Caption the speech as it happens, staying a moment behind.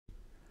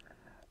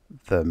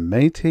The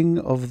Mating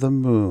of the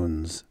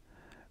Moons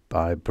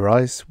by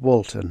Bryce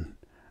Walton,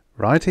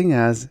 writing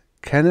as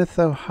Kenneth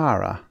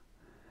O'Hara.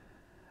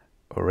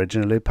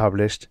 Originally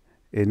published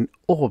in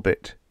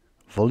Orbit,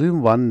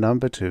 Volume 1,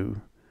 Number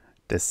 2,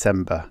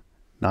 December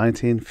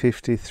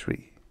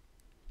 1953.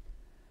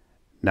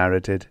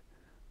 Narrated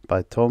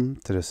by Tom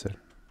Trussel.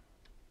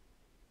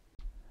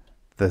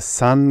 The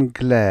sun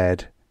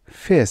glared,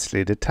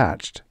 fiercely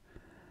detached.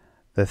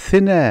 The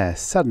thin air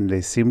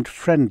suddenly seemed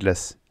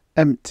friendless,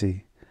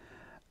 empty,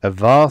 a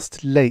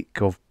vast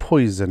lake of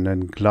poison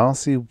and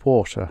glassy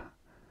water.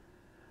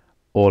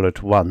 All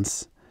at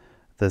once,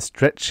 the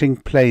stretching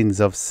plains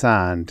of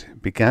sand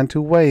began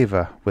to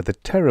waver with a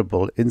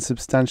terrible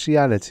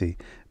insubstantiality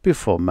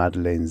before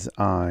Madeleine's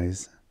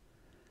eyes.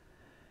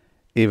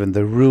 Even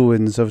the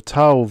ruins of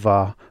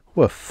Tauvar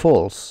were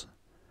false,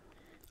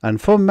 and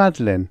for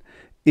Madeleine,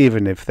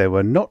 even if they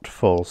were not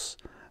false,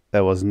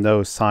 there was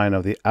no sign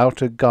of the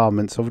outer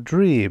garments of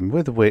dream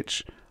with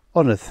which,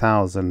 on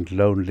 1,000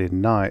 lonely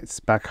nights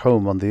back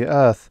home on the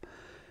earth,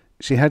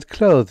 she had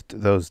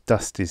clothed those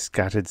dusty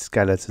scattered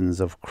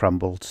skeletons of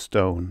crumbled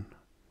stone.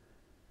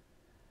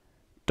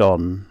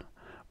 Don,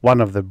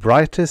 one of the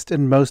brightest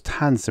and most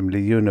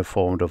handsomely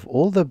uniformed of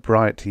all the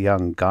bright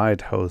young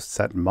guide-hosts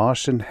at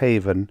Martian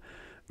Haven,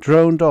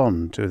 droned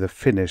on to the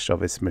finish of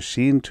his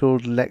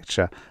machine-tooled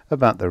lecture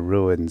about the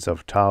ruins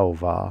of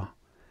Tauvar.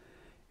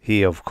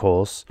 He, of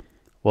course,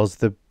 was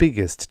the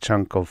biggest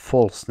chunk of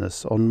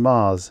falseness on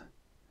Mars.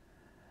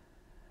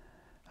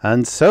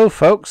 And so,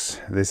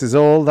 folks, this is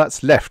all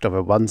that's left of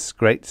a once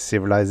great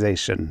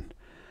civilization.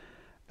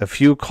 A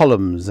few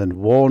columns and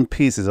worn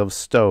pieces of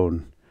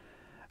stone,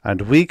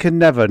 and we can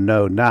never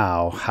know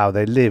now how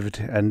they lived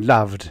and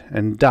loved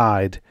and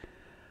died,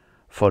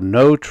 for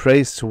no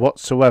trace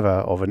whatsoever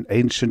of an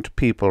ancient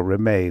people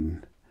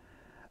remain.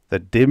 The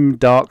dim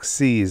dark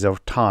seas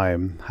of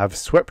time have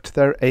swept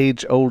their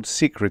age-old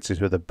secrets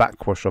into the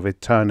backwash of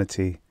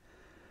eternity.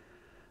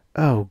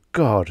 "Oh,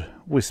 God,"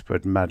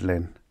 whispered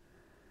Madeleine.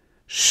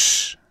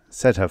 "Shh,"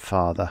 said her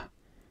father,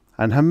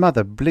 and her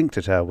mother blinked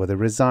at her with a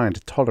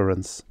resigned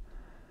tolerance.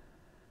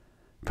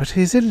 "But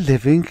he's a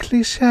living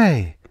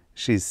cliché,"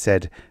 she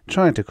said,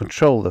 trying to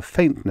control the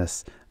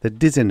faintness, the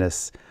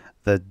dizziness,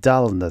 the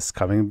dullness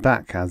coming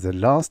back as the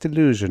last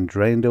illusion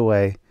drained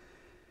away.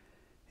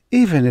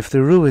 "Even if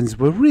the ruins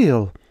were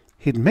real,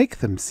 he'd make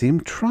them seem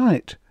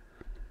trite."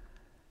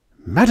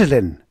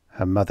 "Madeleine!"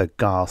 her mother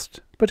gasped,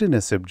 but in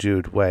a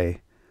subdued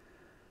way.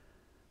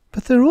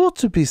 "But there ought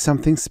to be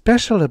something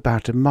special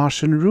about a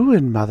Martian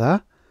ruin,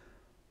 Mother."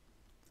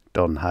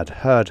 Don had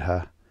heard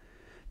her.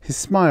 His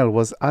smile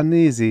was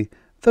uneasy,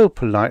 though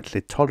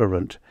politely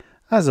tolerant,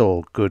 as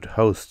all good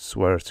hosts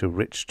were to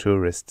rich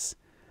tourists.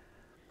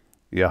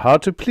 "You're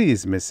hard to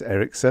please, Miss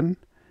Erickson.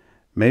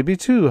 Maybe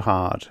too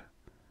hard."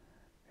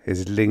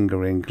 His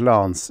lingering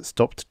glance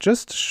stopped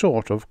just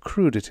short of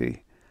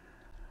crudity,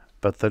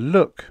 but the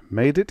look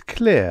made it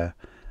clear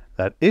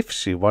that if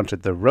she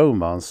wanted the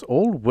romance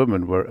all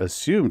women were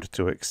assumed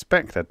to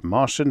expect at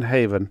Martian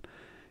Haven,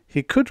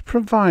 he could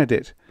provide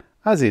it,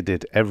 as he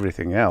did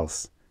everything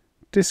else,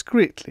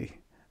 discreetly,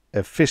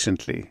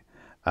 efficiently,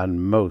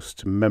 and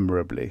most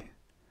memorably.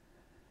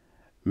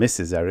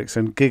 Mrs.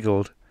 Erickson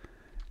giggled.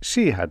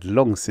 She had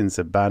long since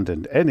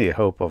abandoned any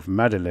hope of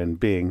Madeleine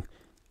being,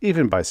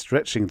 even by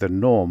stretching the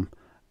norm,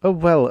 a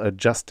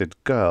well-adjusted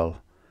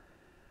girl.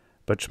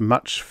 But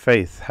much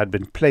faith had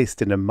been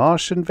placed in a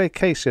Martian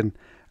vacation,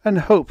 and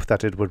hope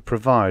that it would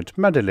provide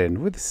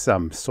Madeleine with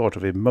some sort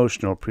of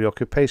emotional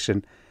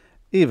preoccupation,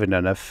 even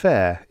an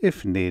affair,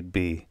 if need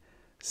be,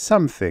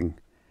 something,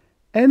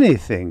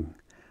 anything,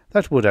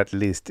 that would at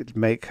least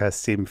make her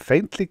seem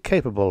faintly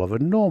capable of a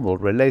normal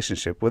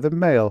relationship with a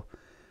male.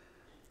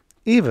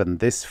 Even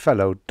this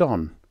fellow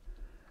Don,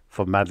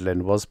 for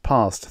Madeleine was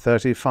past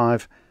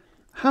 35,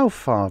 how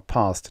far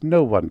past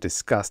no one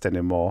discussed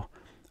any more,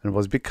 and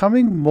was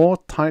becoming more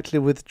tightly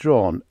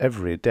withdrawn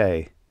every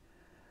day.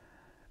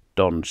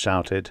 Don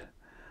shouted,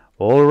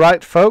 "All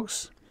right,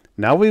 folks,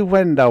 now we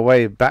wend our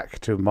way back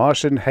to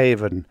Martian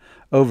Haven,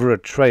 over a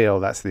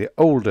trail that's the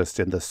oldest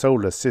in the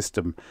solar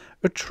system,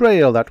 a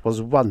trail that was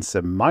once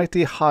a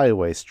mighty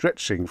highway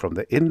stretching from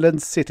the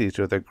inland city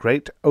to the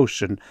great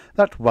ocean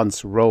that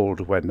once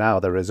rolled where now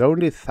there is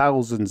only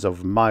thousands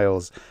of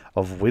miles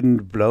of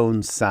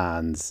wind-blown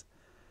sands."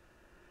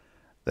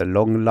 The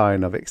long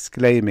line of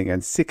exclaiming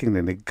and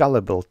sickeningly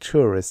gullible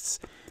tourists,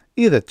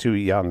 either too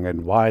young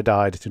and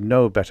wide-eyed to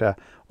know better,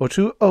 or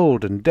too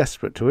old and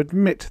desperate to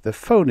admit the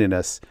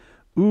phoniness,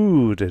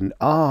 oohed and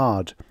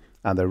ahed,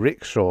 and the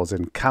rickshaws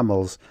and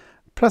camels,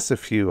 plus a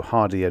few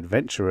hardy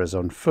adventurers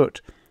on foot,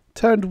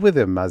 turned with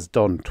him as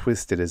Don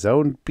twisted his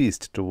own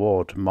beast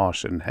toward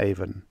Martian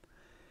Haven.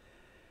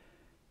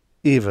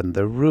 Even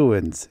the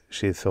ruins,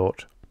 she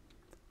thought.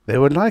 They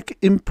were like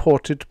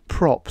imported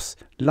props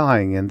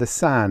lying in the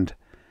sand,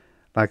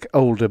 like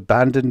old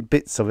abandoned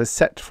bits of a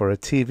set for a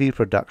TV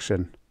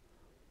production.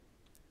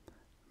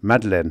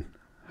 "Madeleine,"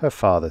 her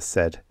father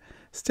said,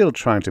 still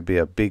trying to be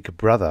a big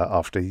brother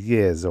after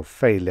years of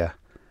failure,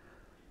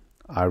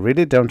 I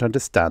really don't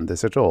understand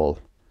this at all.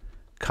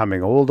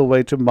 Coming all the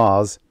way to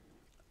Mars,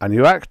 and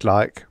you act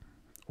like,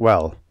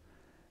 well,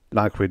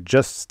 like we'd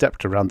just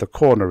stepped around the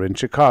corner in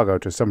Chicago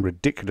to some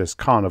ridiculous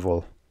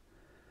carnival."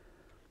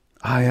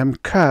 "I am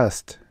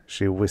cursed,"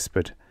 she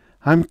whispered.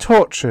 "I'm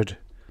tortured."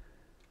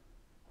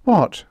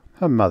 "What?"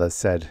 her mother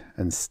said,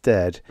 and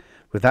stared,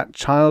 with that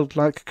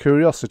childlike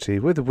curiosity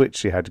with which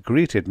she had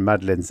greeted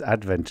Madeline's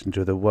advent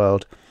into the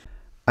world,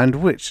 and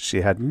which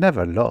she had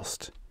never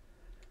lost.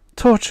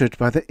 "Tortured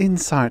by the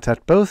insight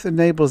that both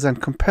enables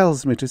and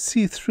compels me to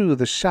see through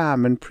the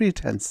sham and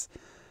pretense."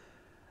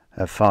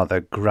 Her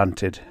father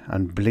grunted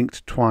and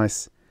blinked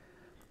twice.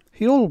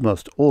 He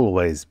almost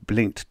always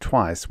blinked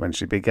twice when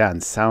she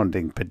began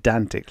sounding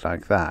pedantic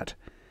like that.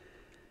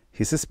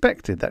 He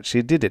suspected that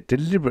she did it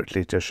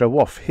deliberately to show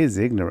off his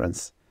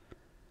ignorance.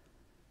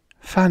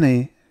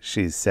 "Funny,"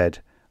 she said,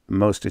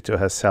 mostly to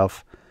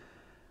herself,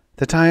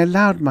 "that I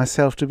allowed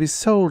myself to be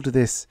sold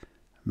this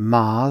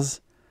Mars,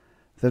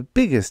 the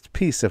biggest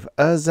piece of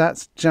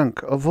ersatz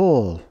junk of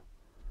all."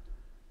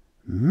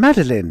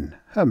 "Madeline!"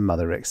 her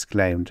mother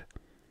exclaimed.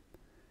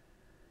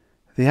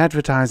 "The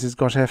advertisers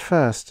got here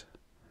first,"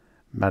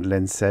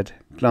 Madeline said,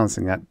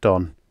 glancing at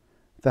Don.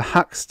 "The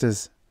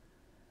hucksters."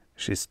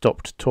 She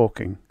stopped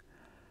talking.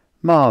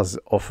 Mars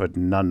offered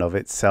none of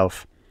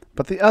itself,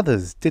 but the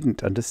others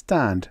didn't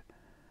understand.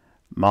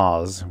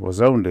 Mars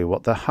was only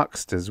what the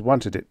hucksters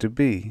wanted it to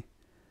be.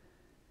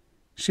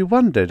 She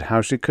wondered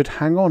how she could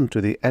hang on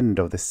to the end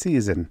of the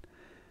season,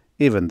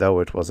 even though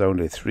it was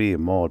only 3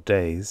 more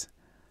days.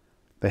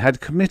 They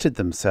had committed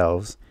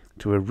themselves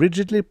to a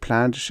rigidly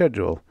planned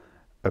schedule,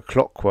 a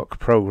clockwork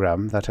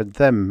program that had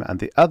them and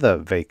the other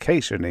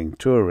vacationing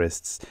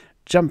tourists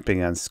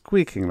jumping and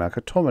squeaking like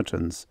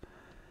automatons.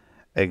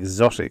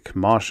 Exotic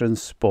Martian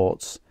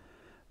sports.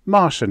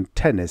 Martian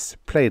tennis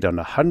played on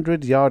a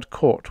 100-yard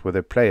court with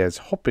the players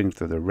hopping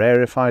through the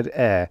rarefied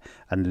air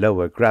and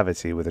lower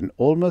gravity with an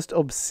almost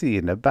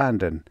obscene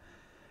abandon.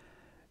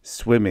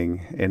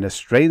 Swimming in a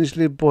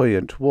strangely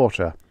buoyant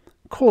water,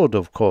 called,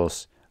 of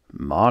course,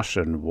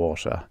 Martian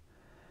water.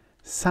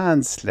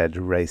 Sand sled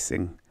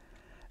racing.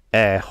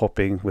 Air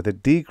hopping with the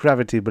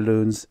D-gravity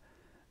balloons.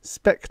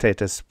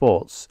 Spectator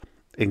sports,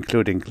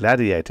 including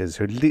gladiators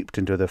who leaped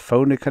into the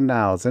phony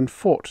canals and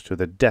fought to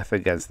the death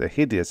against the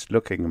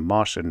hideous-looking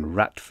Martian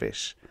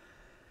ratfish.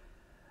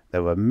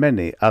 There were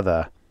many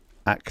other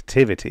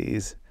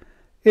activities,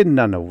 in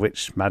none of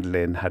which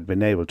Madeline had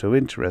been able to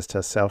interest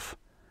herself.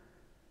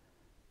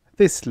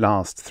 This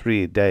last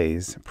 3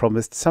 days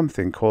promised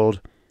something called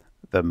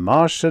the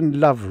Martian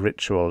Love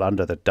Ritual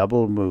under the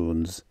Double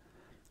Moons,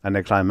 and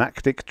a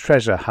climactic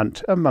treasure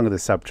hunt among the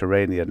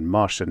subterranean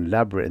Martian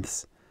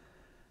labyrinths.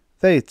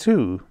 They,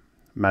 too,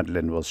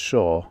 Madeline was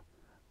sure,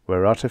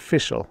 were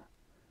artificial.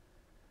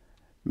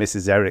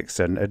 Mrs.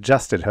 Ericsson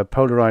adjusted her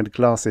Polaroid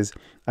glasses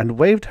and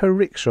waved her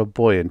rickshaw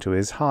boy into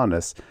his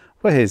harness,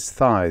 where his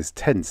thighs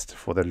tensed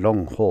for the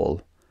long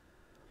haul.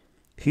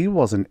 He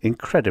was an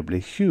incredibly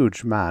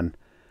huge man,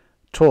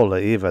 taller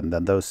even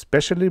than those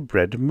specially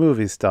bred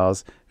movie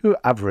stars who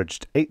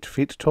averaged 8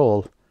 feet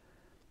tall.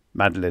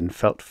 Madeline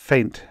felt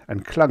faint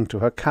and clung to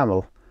her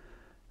camel.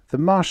 The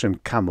Martian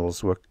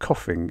camels were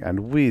coughing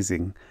and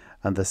wheezing,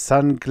 and the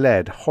sun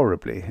glared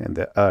horribly in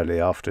the early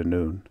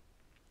afternoon.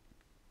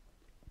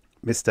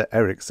 Mr.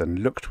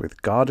 Ericsson looked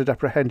with guarded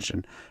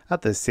apprehension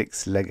at the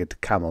 6-legged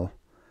camel.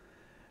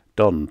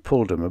 Don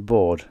pulled him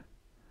aboard.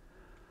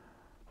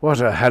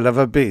 "What a hell of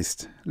a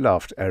beast,"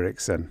 laughed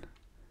Ericsson.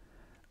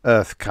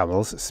 Earth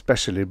camels,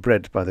 specially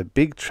bred by the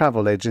big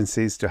travel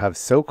agencies to have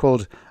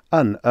so-called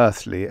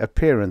unearthly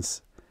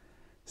appearance.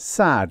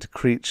 Sad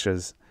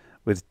creatures,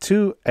 with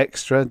 2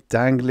 extra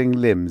dangling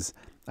limbs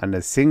and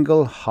a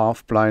single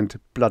half-blind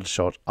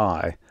bloodshot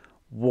eye,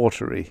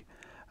 watery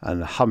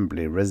and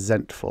humbly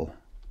resentful.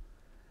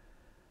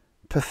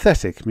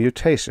 Pathetic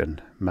mutation,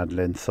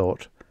 Madeline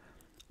thought.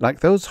 Like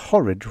those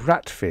horrid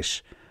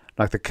ratfish,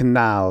 like the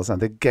canals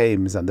and the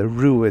games and the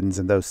ruins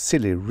and those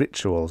silly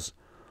rituals.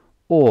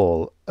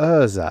 All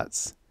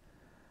ersatz.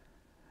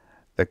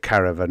 The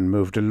caravan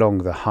moved along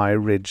the high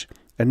ridge,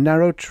 a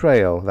narrow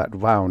trail that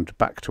wound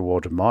back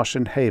toward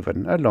Martian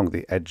Haven along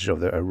the edge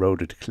of the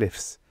eroded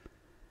cliffs.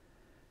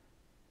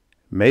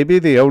 "Maybe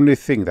the only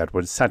thing that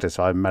would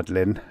satisfy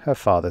Madeline," her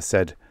father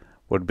said,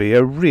 "would be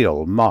a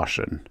real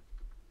Martian."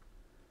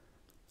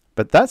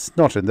 "But that's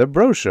not in the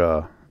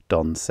brochure,"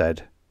 Don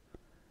said.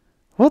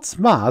 "What's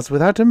Mars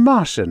without a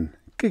Martian?"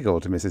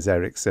 giggled Mrs.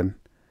 Ericsson.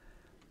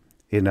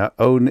 In her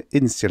own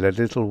insular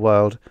little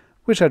world,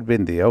 which had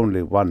been the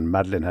only one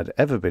Madeline had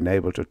ever been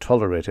able to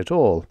tolerate at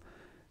all,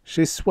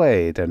 she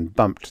swayed and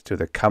bumped to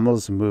the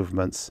camel's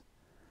movements.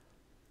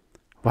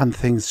 "One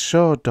thing's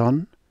sure,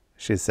 Don,"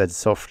 she said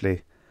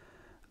softly.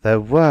 "There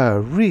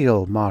were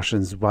real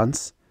Martians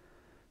once.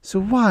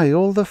 So why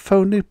all the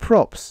phony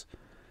props?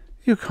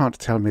 You can't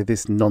tell me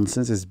this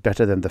nonsense is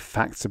better than the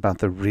facts about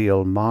the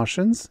real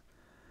Martians."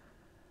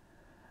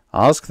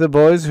 "Ask the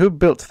boys who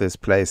built this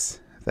place.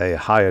 They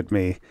hired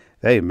me.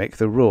 They make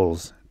the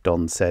rules,"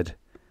 Don said.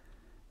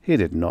 He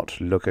did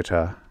not look at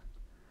her.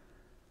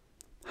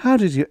 How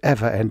did you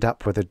ever end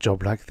up with a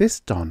job like this,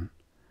 Don?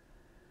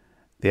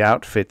 The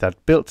outfit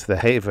that built the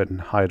haven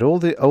hired all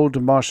the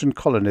old Martian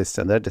colonists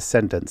and their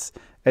descendants,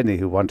 any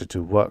who wanted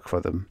to work for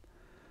them.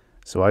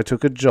 So I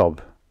took a job.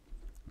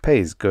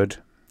 Pays good.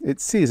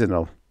 It's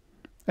seasonal.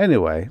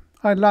 Anyway,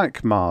 I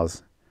like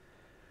Mars.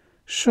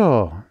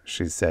 Sure,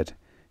 she said.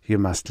 You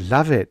must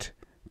love it,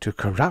 to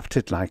corrupt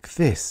it like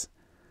this.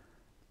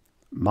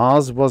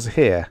 Mars was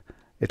here.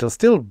 It'll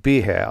still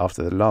be here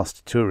after the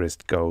last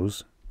tourist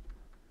goes.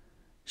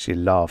 She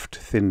laughed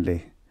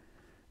thinly.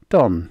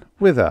 Don,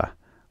 with her,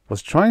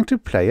 was trying to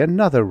play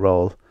another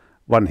role,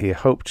 one he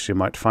hoped she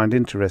might find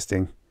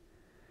interesting.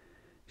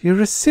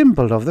 You're a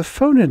symbol of the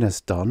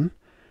phoniness, Don,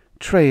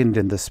 trained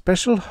in the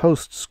special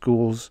host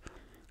schools,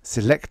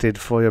 selected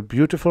for your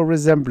beautiful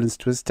resemblance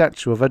to a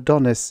statue of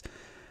Adonis,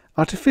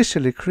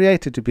 artificially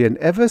created to be an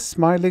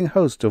ever-smiling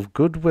host of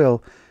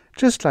goodwill,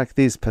 just like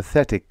these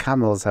pathetic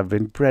camels have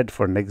been bred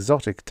for an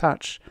exotic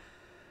touch.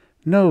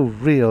 No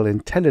real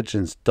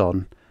intelligence,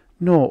 Don,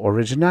 nor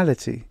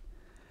originality.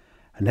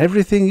 And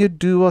everything you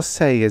do or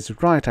say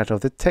is right out of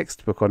the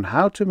textbook on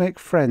how to make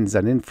friends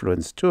and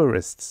influence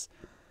tourists.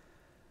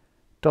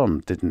 Don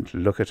didn't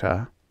look at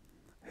her.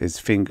 His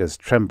fingers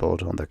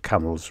trembled on the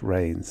camel's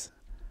reins.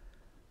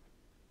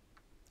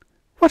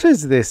 What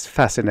is this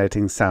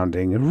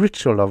fascinating-sounding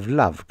ritual of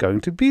love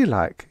going to be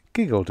like?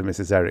 Giggled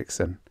Mrs.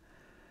 Erickson.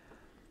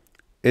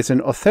 It's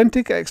an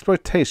authentic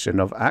exploitation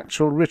of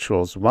actual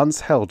rituals once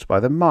held by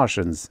the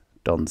Martians,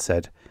 Don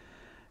said.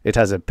 It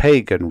has a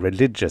pagan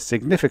religious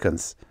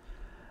significance.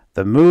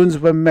 The moons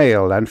were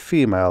male and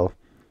female,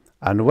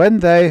 and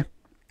when they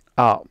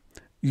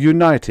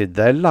united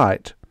their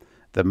light,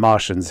 the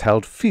Martians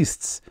held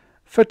feasts,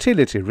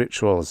 fertility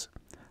rituals,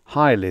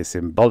 highly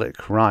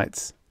symbolic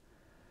rites.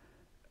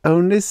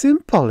 Only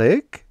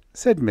symbolic?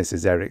 Said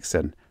Mrs.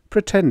 Erickson,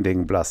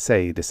 pretending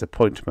blasé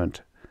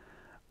disappointment.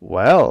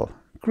 Well,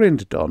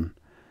 grinned Don,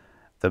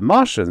 the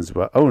Martians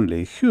were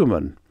only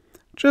human,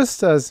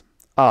 just as,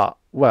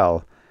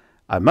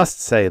 I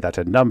must say that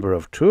a number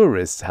of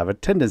tourists have a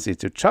tendency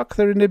to chuck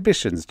their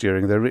inhibitions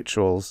during the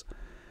rituals.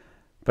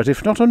 But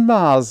if not on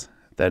Mars,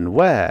 then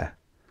where?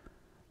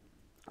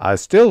 I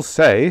still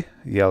say,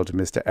 yelled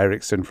Mr.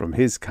 Erickson from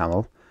his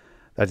camel,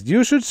 that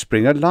you should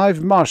spring a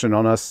live Martian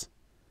on us.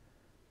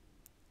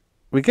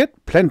 We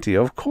get plenty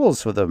of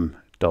calls for them,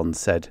 Don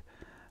said,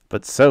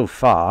 but so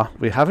far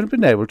we haven't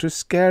been able to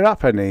scare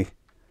up any.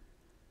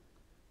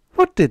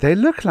 What did they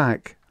look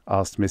like?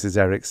 Asked Mrs.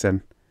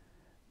 Erickson.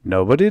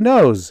 Nobody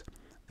knows.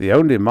 The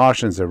only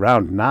Martians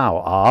around now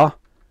are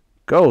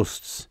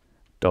ghosts,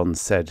 Don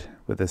said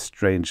with a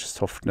strange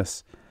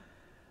softness.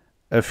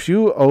 A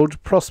few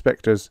old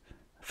prospectors,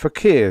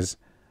 fakirs,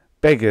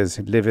 beggars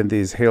live in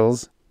these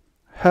hills.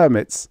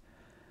 Hermits.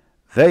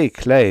 They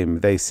claim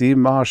they see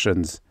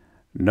Martians,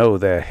 know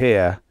they're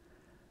here.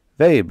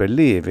 They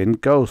believe in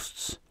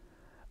ghosts.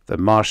 The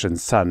Martian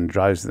sun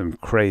drives them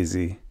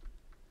crazy.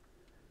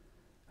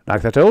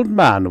 Like that old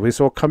man we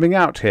saw coming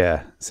out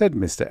here, said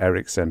Mr.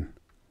 Erickson.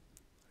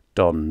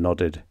 Don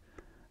nodded.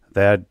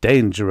 They're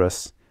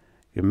dangerous.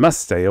 You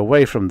must stay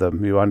away from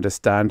them, you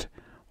understand,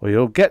 or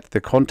you'll get the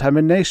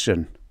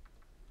contamination.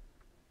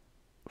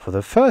 For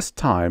the first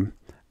time,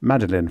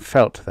 Madeline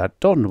felt that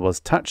Don was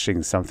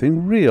touching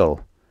something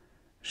real.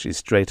 She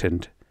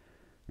straightened.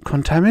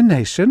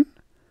 Contamination?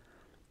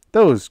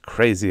 Those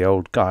crazy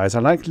old guys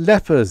are like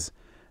lepers.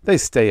 They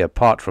stay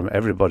apart from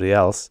everybody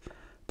else,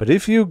 but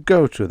if you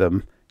go to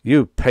them,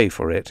 you pay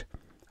for it,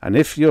 and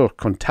if you're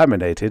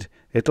contaminated,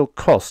 it'll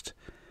cost.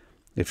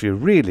 If you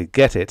really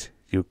get it,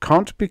 you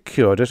can't be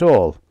cured at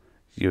all.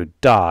 You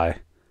die.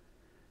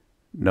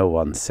 No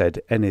one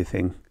said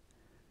anything.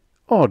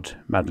 Odd,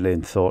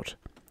 Madeline thought.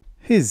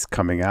 His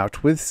coming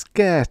out with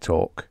scare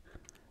talk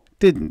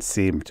didn't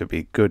seem to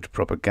be good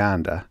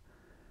propaganda.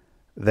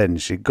 Then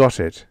she got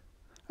it,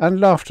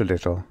 and laughed a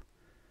little.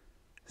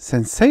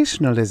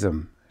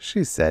 Sensationalism,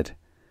 she said.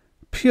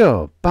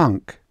 Pure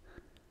bunk.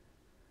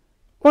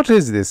 What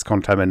is this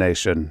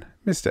contamination?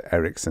 Mr.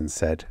 Erickson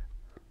said.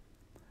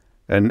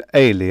 An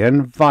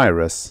alien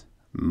virus.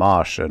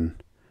 Martian.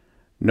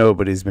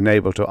 Nobody's been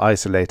able to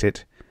isolate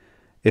it.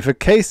 If a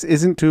case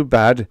isn't too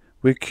bad,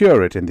 we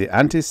cure it in the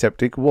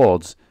antiseptic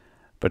wards,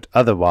 but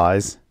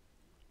otherwise,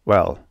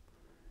 well,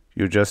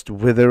 you just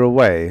wither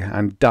away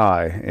and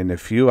die in a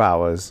few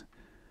hours.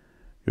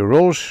 You're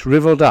all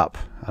shriveled up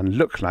and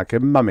look like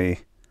a mummy.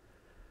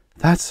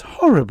 That's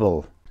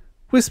horrible,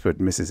 whispered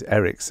Mrs.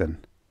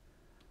 Erickson.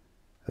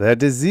 They're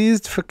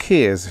diseased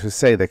fakirs who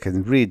say they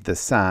can read the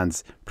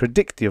sands,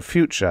 predict your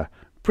future,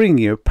 bring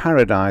you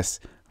paradise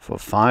for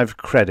 5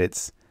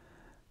 credits.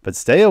 But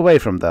stay away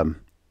from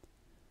them.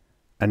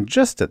 And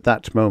just at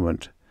that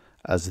moment,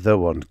 as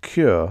though on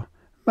cure,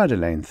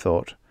 Madeleine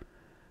thought,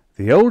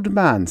 the old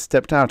man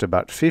stepped out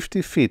about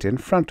 50 feet in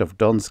front of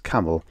Don's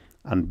camel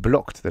and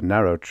blocked the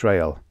narrow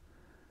trail.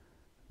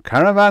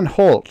 "Caravan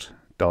halt!"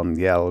 Don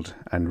yelled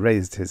and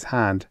raised his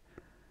hand.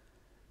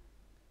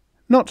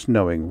 Not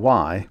knowing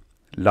why,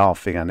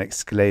 laughing and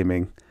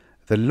exclaiming,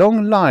 the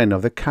long line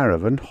of the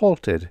caravan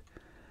halted,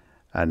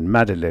 and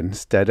Madeline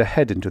stared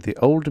ahead into the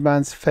old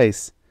man's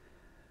face.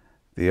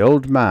 The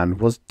old man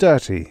was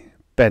dirty,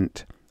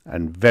 bent,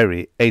 and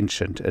very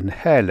ancient and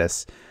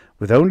hairless,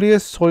 with only a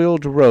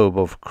soiled robe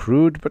of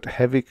crude but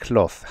heavy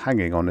cloth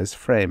hanging on his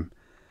frame.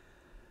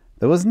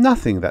 There was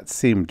nothing that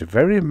seemed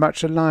very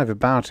much alive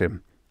about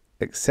him,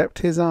 except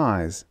his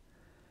eyes.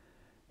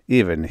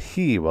 Even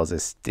he was a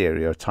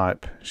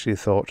stereotype, she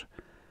thought,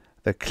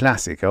 the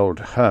classic old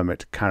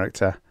hermit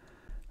character,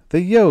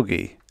 the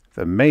yogi,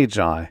 the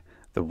magi,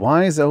 the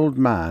wise old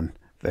man,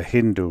 the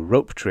Hindu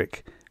rope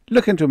trick.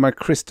 Look into my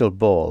crystal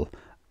ball.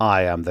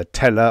 I am the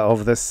teller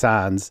of the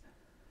sands.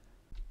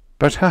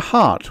 But her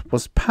heart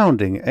was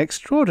pounding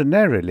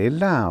extraordinarily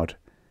loud.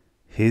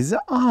 His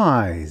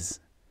eyes!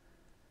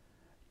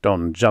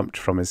 Don jumped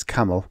from his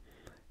camel.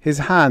 His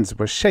hands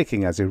were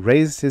shaking as he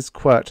raised his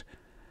quirt.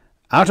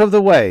 "Out of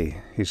the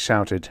way!" he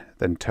shouted,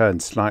 then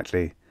turned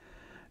slightly.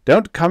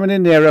 "Don't come any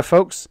nearer,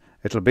 folks.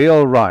 It'll be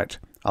all right.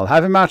 I'll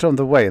have him out on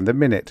the way in the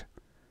minute."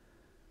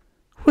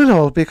 "We'll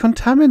all be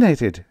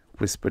contaminated,"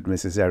 whispered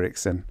Mrs.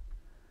 Erikson.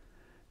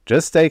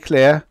 "Just stay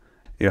clear.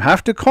 You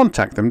have to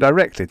contact them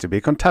directly to be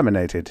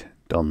contaminated,"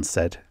 Don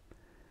said.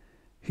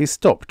 He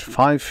stopped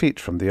 5 feet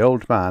from the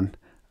old man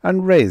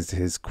and raised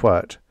his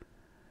quirt.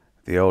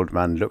 The old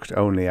man looked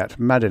only at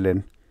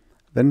Madeline,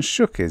 then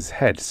shook his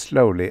head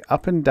slowly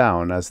up and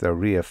down as though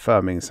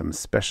reaffirming some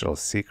special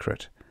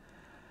secret,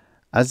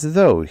 as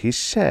though he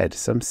shared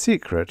some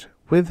secret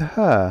with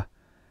her.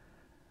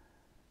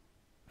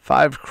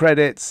 "5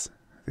 credits,"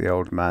 the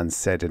old man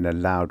said in a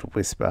loud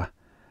whisper,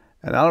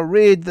 "and I'll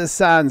read the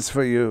sands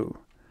for you.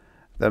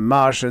 The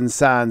Martian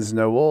sands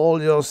know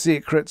all your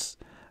secrets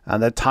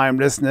and the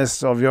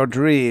timelessness of your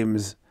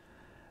dreams.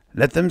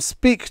 Let them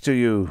speak to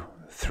you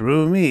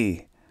through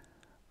me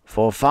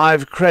for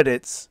 5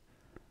 credits.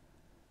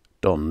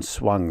 Don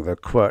swung the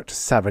quirt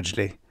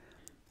savagely.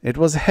 It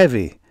was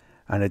heavy,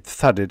 and it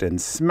thudded and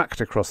smacked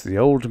across the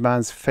old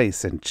man's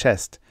face and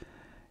chest.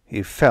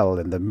 He fell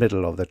in the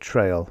middle of the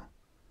trail.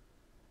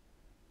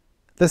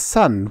 The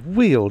sun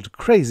wheeled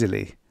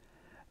crazily.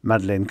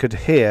 Madeline could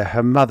hear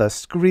her mother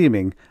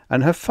screaming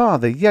and her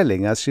father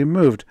yelling as she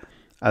moved,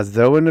 as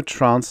though in a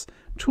trance,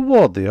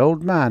 toward the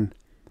old man.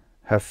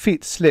 Her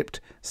feet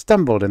slipped,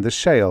 stumbled in the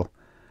shale.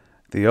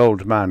 The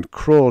old man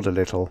crawled a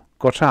little,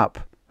 got up,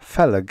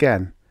 fell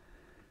again.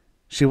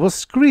 She was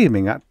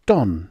screaming at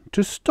Don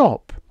to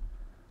stop.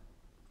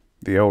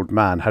 The old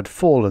man had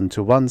fallen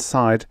to one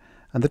side,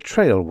 and the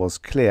trail was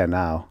clear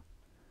now.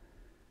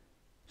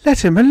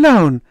 "Let him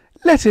alone!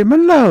 Let him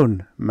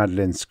alone!"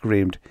 Madeline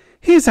screamed.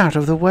 "He's out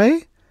of the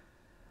way."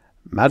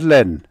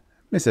 "Madeline!"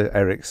 Mr.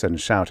 Erikson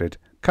shouted.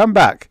 "Come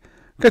back!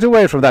 Get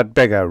away from that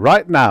beggar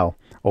right now,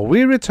 or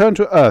we return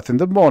to Earth in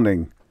the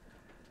morning."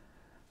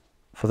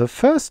 For the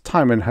first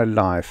time in her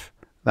life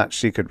that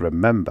she could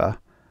remember,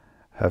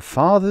 her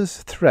father's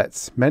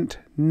threats meant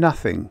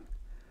nothing.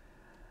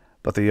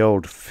 But the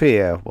old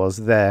fear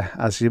was there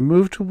as she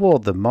moved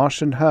toward the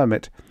Martian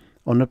hermit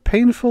on a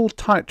painful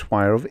tight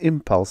wire of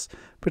impulse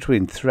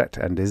between threat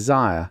and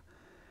desire.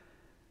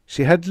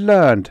 She had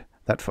learned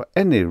that for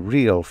any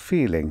real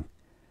feeling,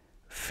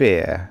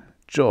 fear,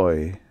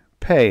 joy,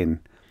 pain,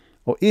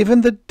 or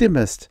even the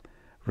dimmest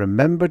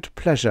remembered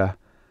pleasure,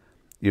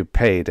 you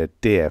paid a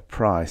dear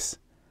price.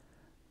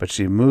 But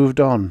she moved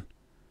on.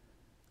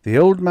 The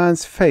old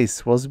man's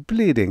face was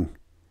bleeding.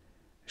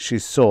 She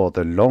saw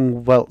the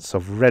long welts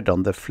of red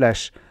on the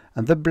flesh,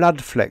 and the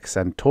blood flecks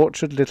and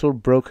tortured little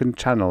broken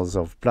channels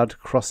of blood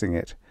crossing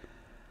it.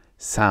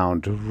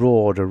 Sound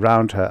roared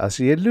around her as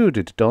she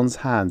eluded Don's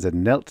hands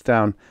and knelt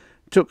down,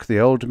 took the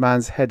old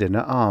man's head in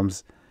her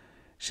arms.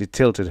 She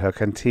tilted her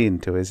canteen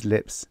to his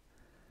lips.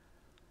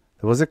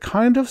 There was a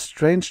kind of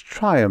strange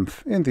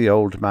triumph in the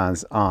old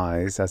man's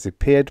eyes as he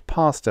peered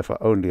past her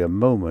for only a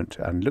moment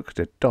and looked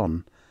at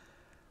Don.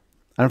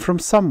 And from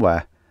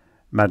somewhere,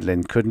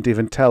 Madeline couldn't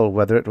even tell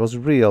whether it was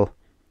real,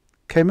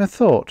 came a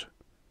thought.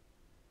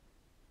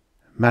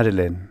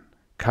 "Madeline,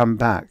 come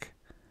back.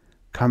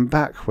 Come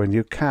back when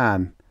you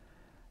can,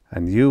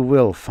 and you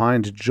will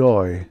find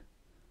joy."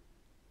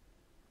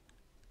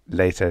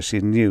 Later she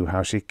knew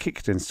how she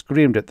kicked and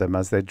screamed at them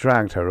as they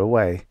dragged her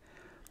away,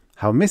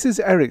 how Mrs.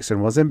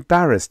 Erikson was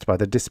embarrassed by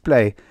the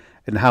display,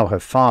 and how her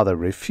father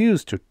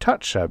refused to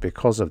touch her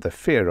because of the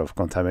fear of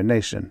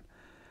contamination,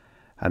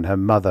 and her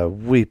mother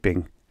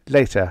weeping,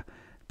 later,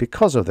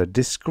 because of the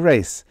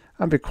disgrace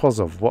and because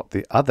of what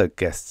the other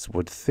guests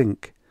would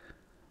think.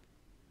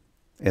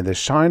 In the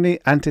shiny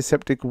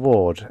antiseptic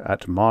ward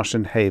at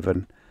Martian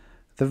Haven,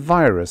 the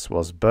virus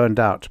was burned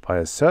out by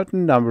a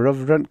certain number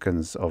of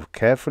Röntgens of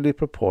carefully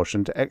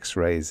proportioned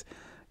X-rays,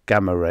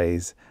 gamma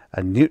rays,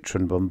 and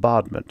neutron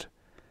bombardment.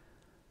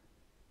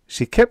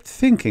 She kept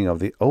thinking of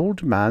the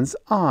old man's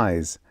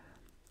eyes,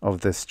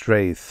 of the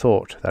stray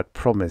thought that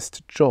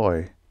promised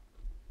joy.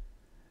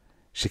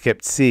 She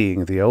kept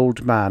seeing the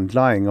old man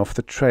lying off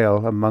the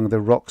trail among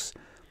the rocks,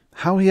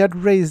 how he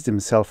had raised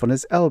himself on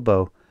his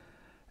elbow,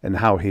 and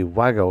how he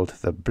waggled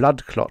the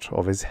blood clot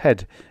of his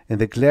head in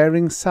the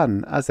glaring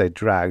sun as they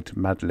dragged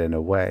Madeline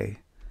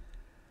away.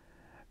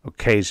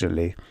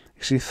 Occasionally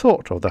she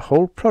thought of the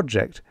whole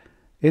project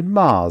in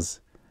Mars,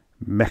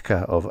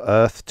 Mecca of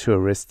Earth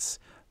tourists,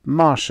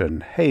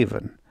 Martian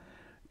haven,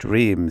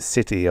 dream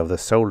city of the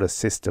solar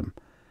system,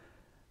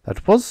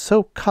 that was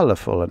so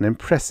colourful and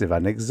impressive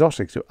and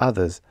exotic to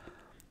others,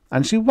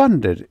 and she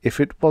wondered if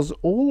it was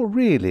all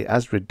really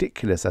as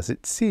ridiculous as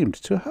it seemed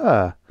to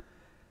her.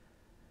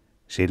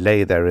 She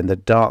lay there in the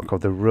dark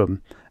of the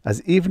room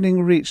as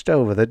evening reached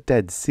over the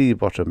dead sea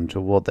bottom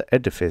toward the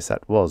edifice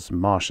that was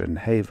Martian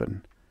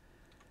haven.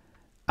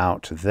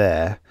 Out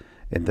there,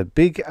 in the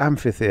big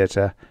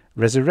amphitheatre,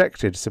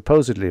 resurrected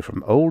supposedly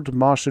from old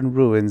Martian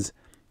ruins,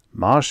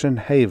 Martian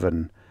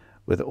haven,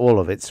 with all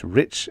of its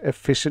rich,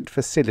 efficient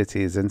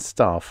facilities and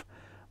staff,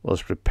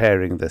 was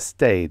preparing the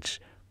stage,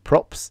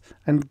 props,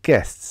 and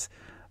guests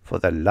for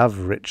the love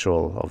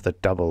ritual of the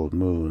double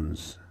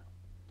moons.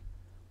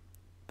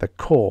 The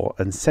core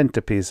and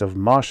centerpiece of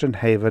Martian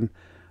haven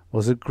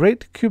was a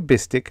great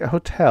cubistic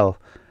hotel,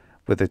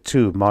 with the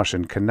 2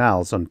 Martian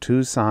canals on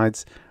 2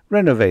 sides,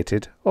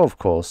 renovated, of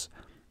course,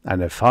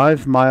 and a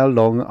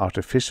 5-mile-long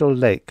artificial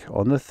lake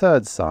on the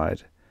 3rd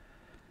side.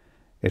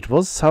 It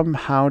was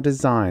somehow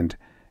designed,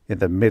 in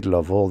the middle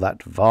of all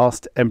that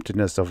vast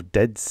emptiness of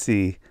dead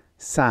sea,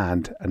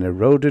 sand, and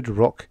eroded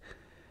rock,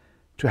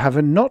 to have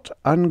a not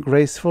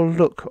ungraceful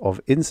look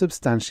of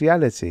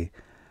insubstantiality,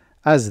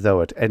 as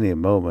though at any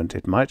moment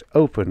it might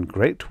open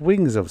great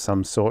wings of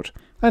some sort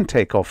and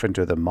take off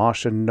into the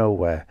Martian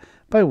nowhere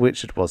by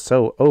which it was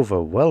so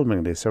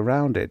overwhelmingly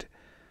surrounded.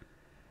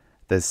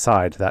 The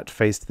side that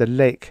faced the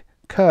lake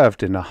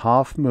curved in a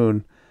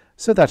half-moon,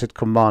 so that it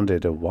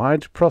commanded a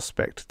wide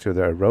prospect to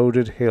the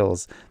eroded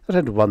hills that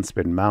had once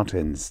been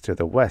mountains to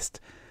the west,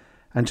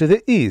 and to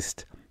the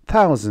east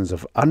thousands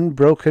of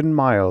unbroken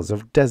miles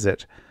of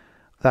desert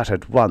that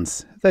had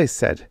once, they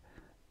said,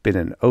 been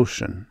an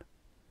ocean.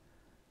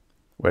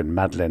 When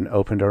Madeline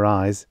opened her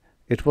eyes,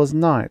 it was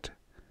night.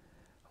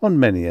 On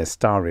many a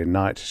starry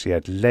night she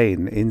had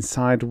lain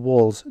inside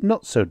walls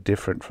not so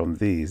different from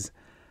these,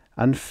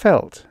 and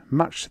felt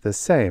much the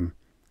same,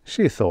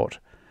 she thought,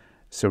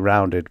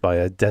 surrounded by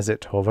a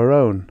desert of her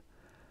own.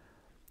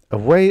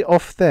 Away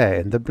off there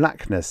in the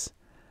blackness,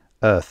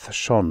 earth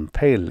shone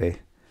palely,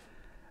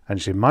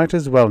 and she might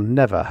as well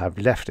never have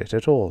left it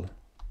at all.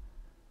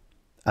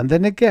 And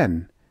then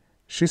again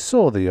she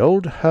saw the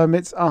old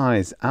hermit's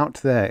eyes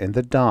out there in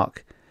the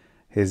dark,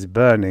 his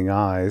burning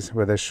eyes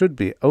where there should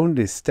be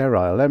only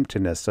sterile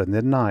emptiness in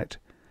the night,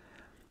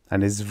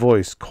 and his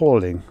voice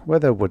calling where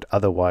there would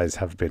otherwise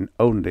have been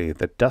only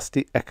the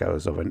dusty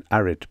echoes of an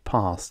arid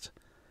past.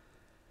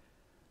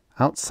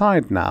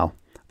 Outside now,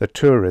 the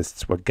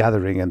tourists were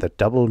gathering in the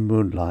double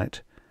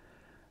moonlight.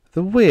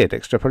 The weird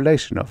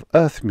extrapolation of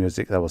earth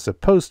music that was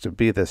supposed to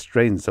be the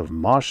strains of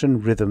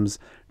Martian rhythms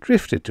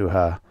drifted to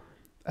her,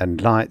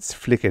 and lights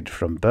flickered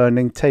from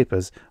burning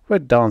tapers where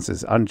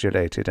dancers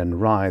undulated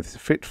and writhed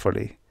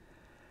fitfully.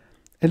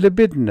 A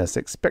libidinous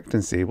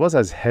expectancy was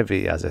as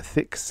heavy as a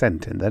thick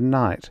scent in the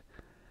night.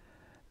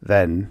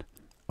 Then,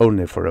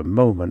 only for a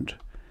moment,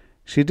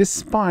 she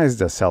despised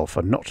herself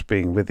for not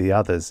being with the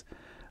others,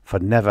 for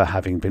never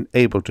having been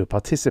able to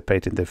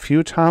participate in the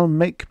futile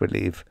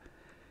make-believe.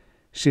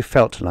 She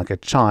felt like a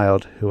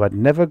child who had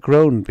never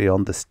grown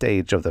beyond the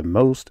stage of the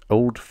most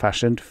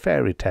old-fashioned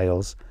fairy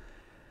tales,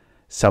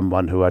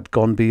 someone who had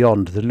gone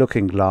beyond the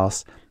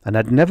looking-glass and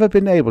had never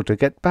been able to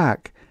get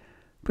back,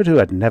 but who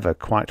had never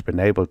quite been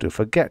able to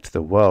forget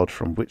the world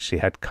from which she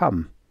had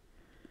come.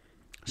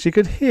 She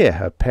could hear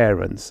her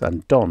parents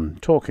and Don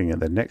talking in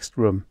the next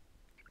room.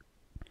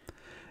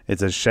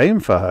 "It's a shame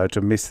for her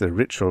to miss the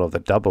ritual of the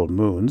double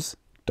moons,"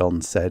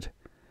 Don said.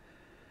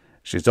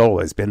 "She's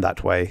always been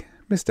that way,"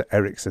 Mr.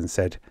 Erickson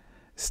said,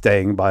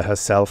 "staying by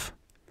herself."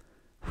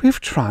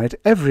 "We've tried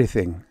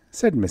everything,"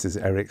 said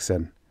Mrs.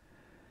 Erickson.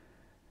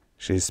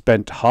 "She's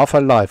spent half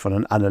her life on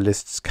an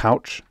analyst's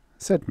couch,"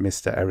 said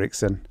Mr.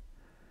 Erickson.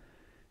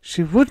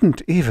 "She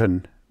wouldn't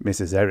even,"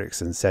 Mrs.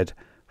 Erickson said,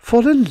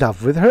 "fall in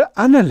love with her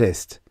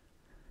analyst."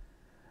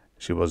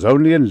 "She was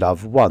only in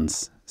love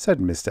once," said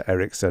Mr.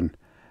 Erickson,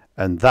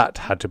 "and that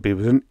had to be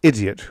with an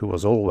idiot who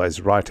was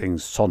always writing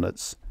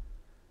sonnets."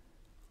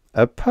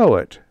 "A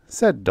poet,"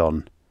 said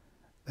Don.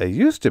 "There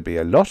used to be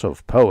a lot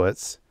of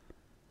poets."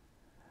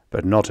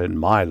 "But not in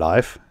my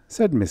life,"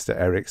 said Mr.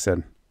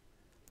 Erickson.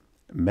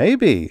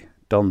 "Maybe,"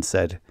 Don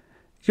said,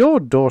 "your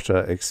daughter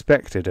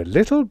expected a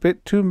little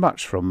bit too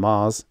much from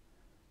Mars."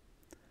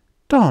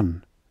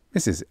 "Don,"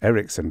 Mrs.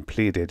 Erickson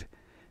pleaded,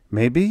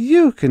 "maybe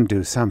you can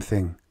do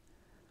something."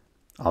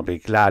 "I'll be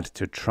glad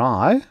to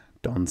try,"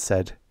 Don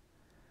said.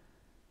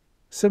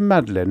 So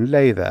Madeline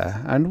lay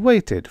there and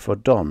waited for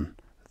Don,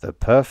 the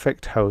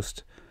perfect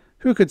host,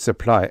 who could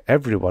supply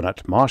everyone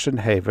at Martian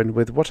Haven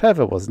with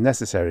whatever was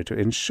necessary to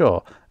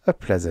ensure a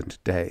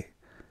pleasant day.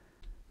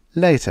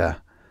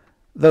 Later,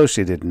 though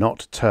she did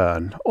not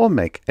turn or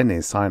make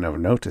any sign of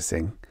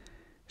noticing,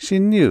 she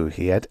knew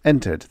he had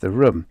entered the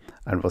room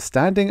and was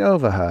standing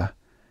over her.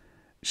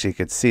 She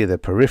could see the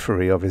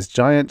periphery of his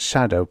giant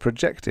shadow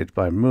projected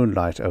by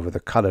moonlight over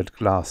the coloured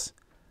glass.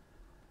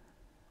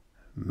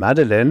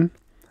 "Madeline,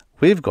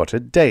 We've got a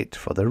date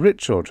for the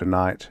ritual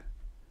tonight."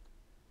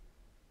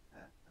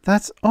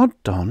 "That's odd,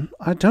 Don.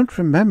 I don't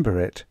remember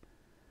it."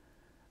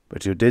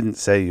 "But you didn't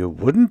say you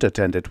wouldn't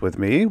attend it with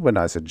me when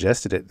I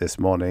suggested it this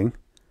morning."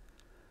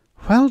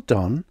 "Well,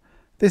 Don,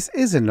 this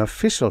is an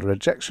official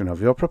rejection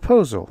of your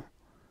proposal."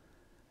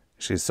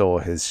 She saw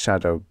his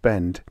shadow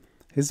bend.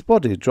 His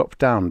body dropped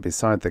down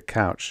beside the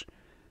couch.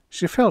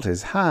 She felt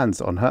his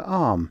hands on her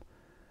arm.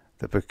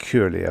 The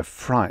peculiar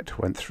fright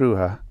went through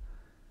her.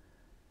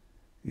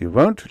 "You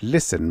won't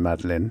listen,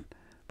 Madeline,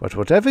 but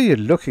whatever you're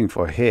looking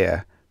for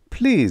here,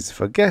 please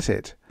forget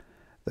it.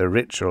 The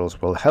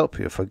rituals will help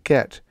you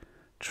forget.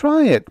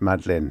 Try it,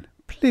 Madeline,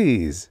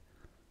 please."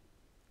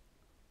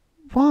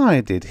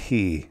 Why did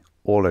he,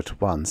 all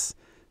at once,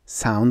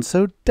 sound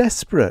so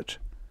desperate?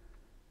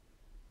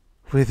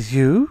 "With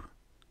you?"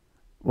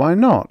 "Why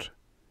not?"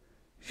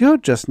 "You're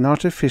just an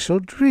artificial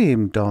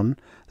dream, Don,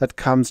 that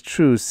comes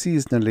true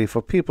seasonally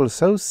for people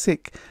so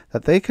sick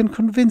that they can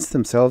convince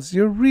themselves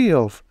you're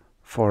real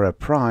for a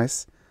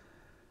price."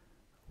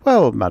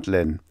 "Well,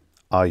 Madeline,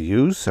 are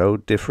you so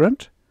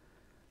different?"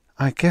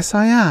 "I guess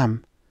I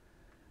am."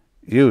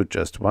 "You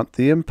just want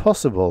the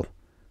impossible.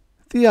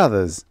 The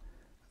others,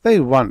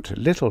 they want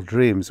little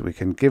dreams we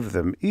can give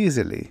them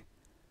easily."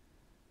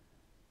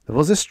 There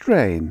was a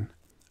strain,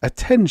 a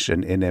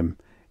tension in him,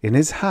 in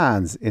his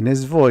hands, in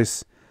his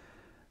voice.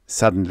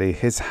 Suddenly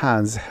his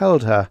hands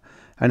held her,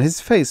 and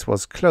his face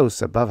was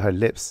close above her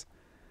lips.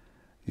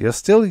 "You're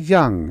still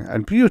young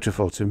and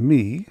beautiful to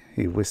me,"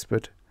 he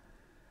whispered.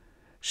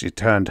 She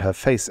turned her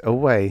face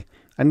away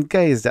and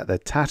gazed at the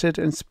tattered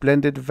and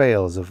splendid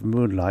veils of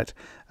moonlight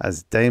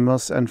as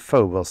Deimos and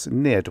Phobos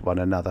neared one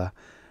another,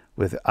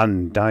 with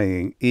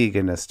undying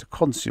eagerness to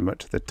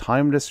consummate the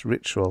timeless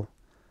ritual.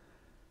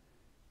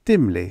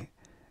 Dimly,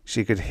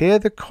 she could hear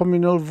the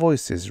communal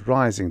voices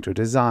rising to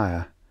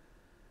desire.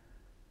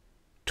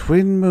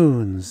 "Twin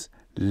moons,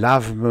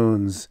 love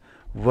moons,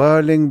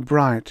 whirling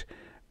bright,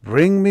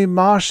 bring me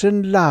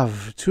Martian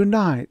love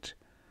tonight."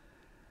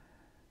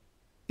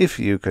 If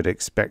you could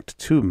expect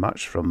too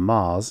much from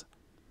Mars,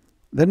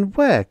 then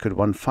where could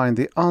one find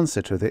the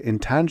answer to the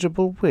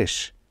intangible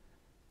wish?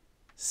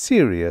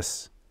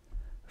 Sirius,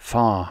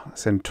 far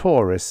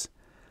Centaurus,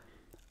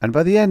 and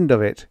by the end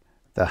of it,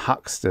 the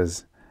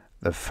hucksters,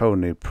 the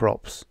phony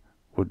props,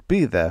 would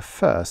be there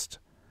first.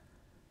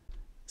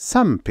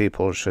 Some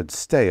people should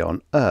stay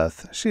on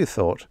Earth, she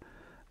thought,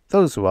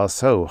 those who are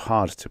so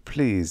hard to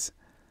please.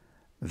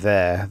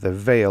 There the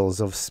veils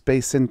of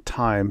space and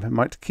time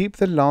might keep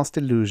the last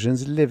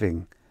illusions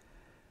living.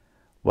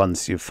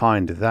 Once you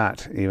find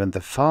that even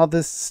the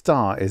farthest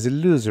star is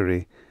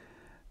illusory,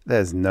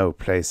 there's no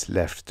place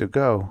left to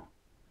go.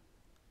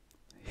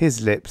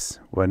 His lips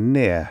were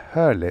near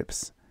her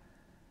lips.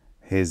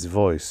 His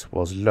voice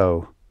was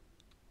low.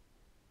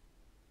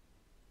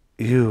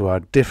 "You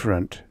are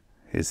different,"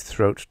 his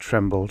throat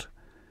trembled.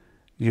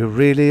 "You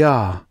really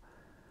are.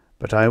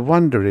 But I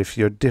wonder if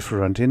you're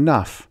different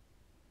enough."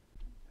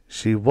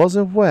 She was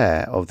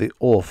aware of the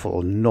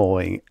awful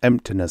gnawing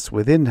emptiness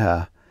within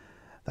her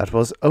that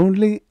was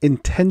only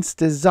intense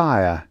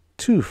desire,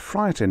 too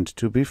frightened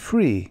to be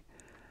free.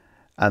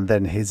 And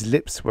then his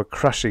lips were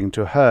crushing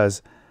to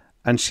hers,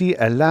 and she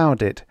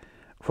allowed it,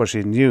 for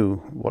she knew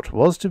what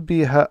was to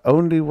be her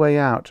only way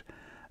out,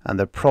 and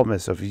the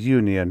promise of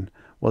union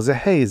was a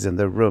haze in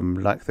the room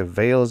like the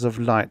veils of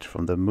light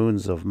from the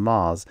moons of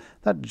Mars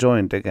that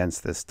joined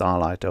against the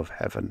starlight of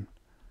heaven.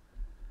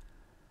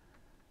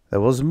 There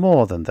was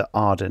more than the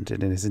ardent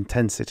in his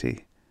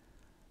intensity,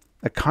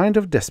 a kind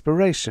of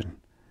desperation,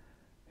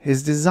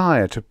 his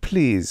desire to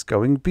please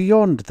going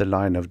beyond the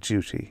line of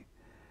duty.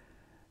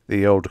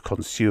 The old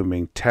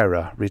consuming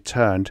terror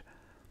returned.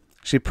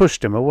 She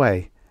pushed him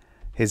away.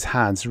 His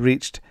hands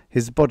reached,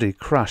 his body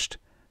crushed.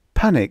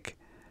 Panic!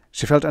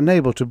 She felt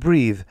unable to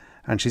breathe,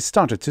 and she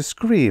started to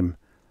scream.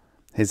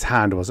 His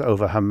hand was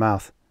over her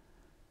mouth.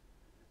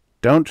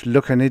 "Don't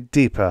look any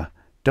deeper.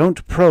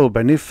 Don't probe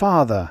any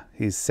farther,"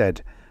 he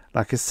said,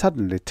 like a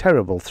suddenly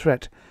terrible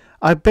threat.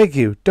 "I beg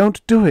you,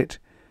 don't do it.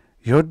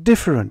 You're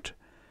different.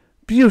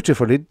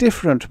 Beautifully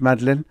different,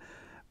 Madeline,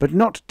 but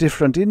not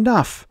different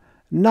enough.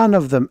 None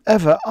of them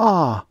ever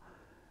are."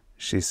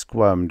 She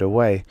squirmed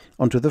away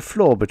onto the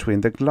floor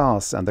between the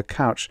glass and the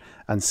couch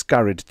and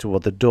scurried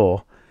toward the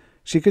door.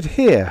 She could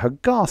hear her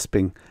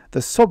gasping,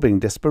 the sobbing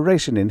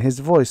desperation in his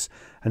voice,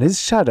 and his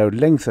shadow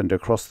lengthened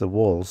across the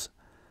walls.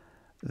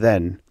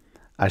 Then,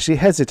 as she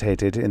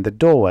hesitated in the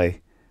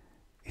doorway,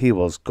 he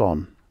was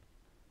gone.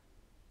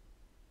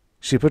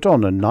 She put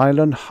on a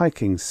nylon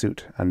hiking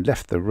suit and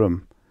left the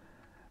room.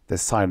 The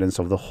silence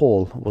of the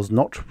hall was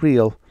not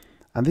real,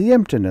 and the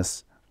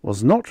emptiness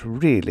was not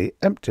really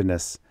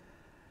emptiness.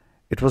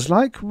 It was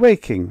like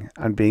waking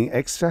and being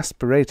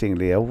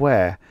exasperatingly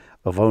aware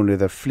of only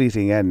the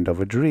fleeting end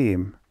of a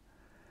dream.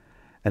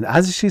 And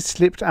as she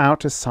slipped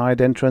out a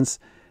side entrance,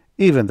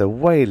 even the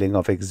wailing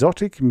of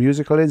exotic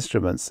musical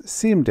instruments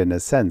seemed in a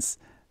sense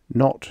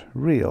not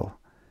real.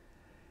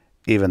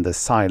 Even the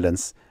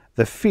silence,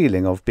 the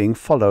feeling of being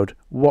followed,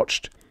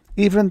 watched,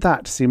 even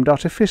that seemed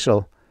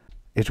artificial.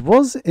 It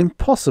was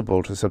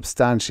impossible to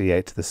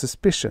substantiate the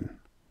suspicion.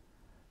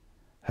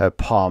 Her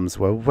palms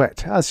were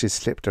wet as she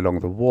slipped along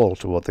the wall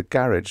toward the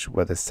garage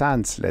where the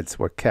sand sleds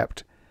were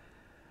kept.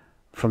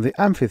 From the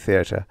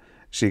amphitheatre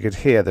she could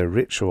hear the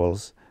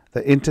rituals,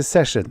 the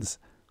intercessions,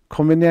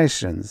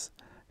 comminations,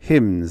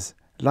 hymns,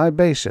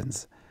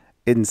 libations,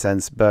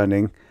 incense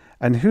burning,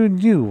 and who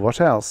knew what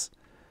else.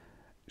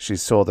 She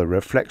saw the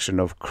reflection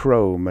of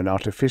chrome and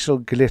artificial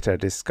glitter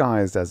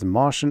disguised as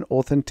Martian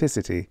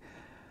authenticity,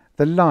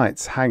 the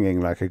lights hanging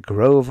like a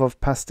grove of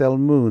pastel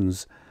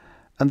moons,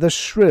 and the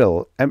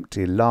shrill,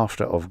 empty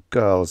laughter of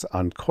girls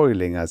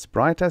uncoiling as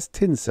bright as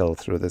tinsel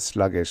through the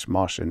sluggish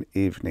Martian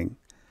evening.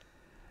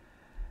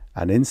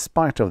 And in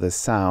spite of the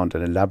sound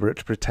and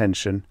elaborate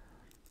pretension,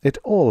 it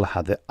all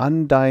had the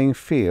undying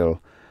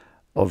feel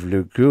of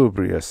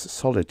lugubrious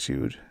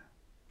solitude.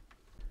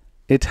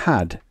 It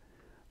had,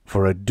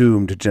 for a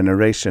doomed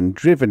generation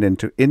driven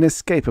into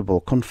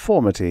inescapable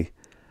conformity,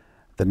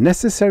 the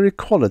necessary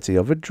quality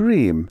of a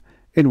dream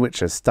in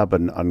which a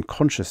stubborn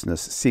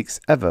unconsciousness seeks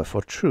ever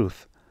for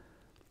truth.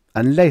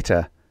 And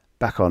later,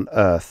 back on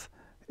earth,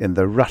 in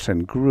the rut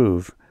and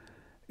groove,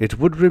 it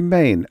would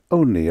remain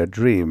only a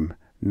dream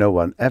no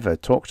one ever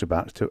talked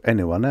about to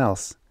anyone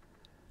else.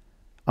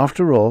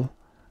 After all,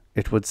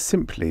 it would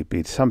simply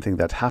be something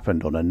that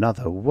happened on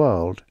another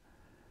world.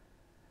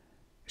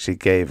 She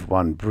gave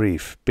one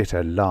brief,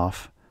 bitter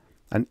laugh,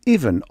 and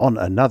even on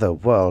another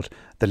world,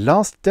 the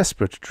last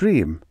desperate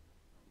dream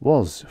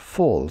was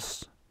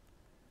false.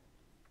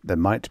 There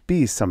might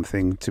be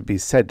something to be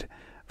said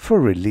for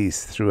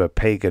release through a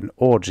pagan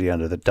orgy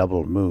under the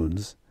double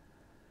moons.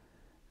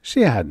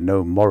 She had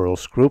no moral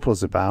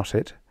scruples about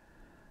it,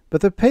 but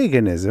the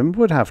paganism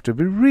would have to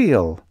be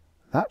real.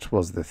 That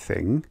was the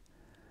thing.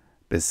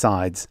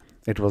 Besides,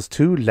 it was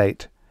too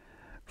late.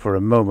 For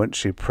a moment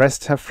she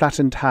pressed her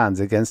flattened hands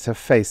against her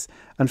face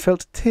and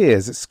felt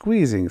tears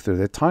squeezing through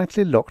the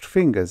tightly locked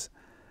fingers.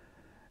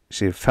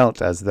 She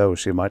felt as though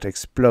she might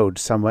explode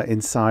somewhere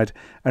inside,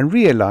 and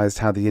realized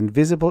how the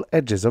invisible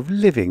edges of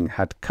living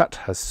had cut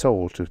her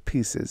soul to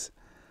pieces.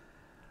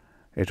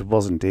 It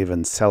wasn't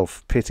even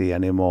self-pity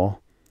anymore.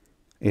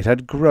 It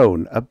had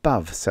grown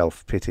above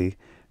self-pity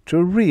to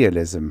a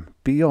realism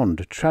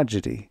beyond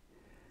tragedy.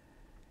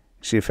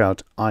 She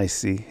felt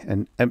icy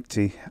and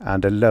empty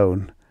and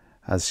alone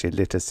as she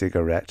lit a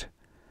cigarette.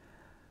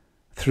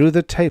 Through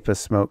the taper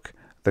smoke,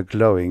 the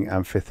glowing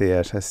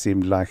amphitheatre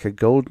seemed like a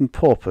golden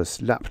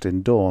porpoise lapped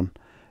in dawn,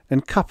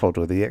 and coupled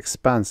with the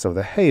expanse of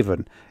the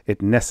haven,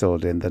 it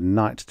nestled in the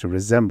night to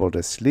resemble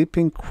a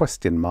sleeping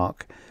question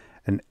mark,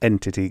 an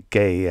entity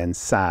gay and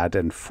sad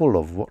and full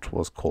of what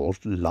was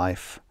called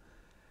life.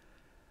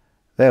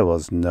 There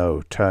was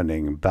no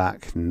turning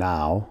back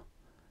now.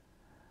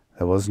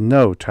 There was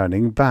no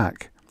turning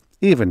back,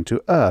 even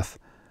to Earth,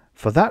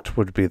 for that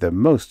would be the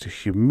most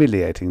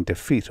humiliating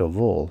defeat of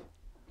all.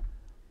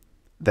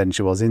 Then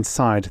she was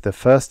inside the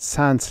first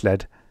sand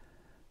sled.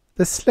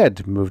 The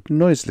sled moved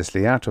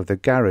noiselessly out of the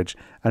garage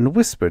and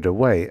whispered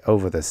away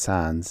over the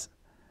sands.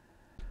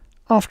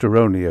 After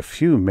only a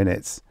few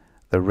minutes,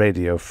 the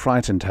radio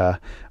frightened her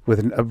with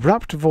an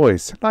abrupt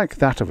voice like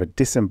that of a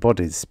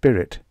disembodied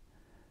spirit.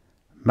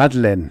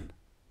 "Madeleine!"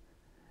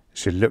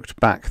 She looked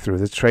back through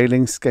the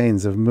trailing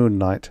skeins of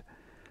moonlight.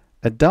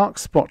 A dark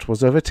spot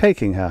was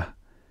overtaking her.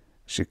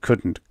 She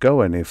couldn't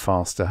go any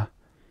faster.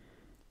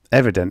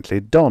 Evidently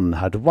Don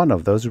had one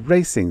of those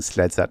racing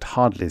sleds that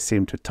hardly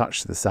seemed to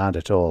touch the sand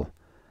at all.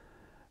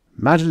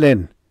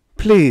 "Madeleine,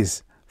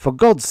 please, for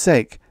God's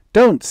sake,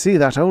 don't see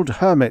that old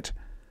hermit."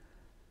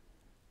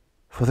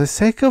 "For the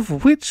sake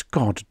of which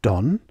god,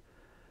 Don?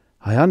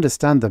 I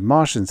understand the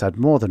Martians had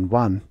more than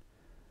one."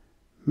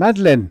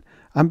 "Madeleine,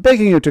 I'm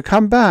begging you to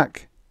come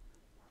back."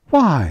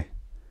 "Why?"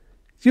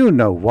 "You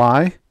know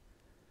why."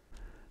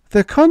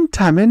 "The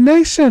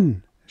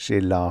contamination,"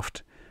 she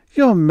laughed.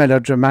 "Your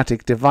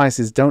melodramatic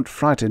devices don't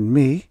frighten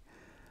me."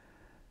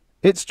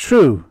 "It's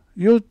true.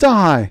 You'll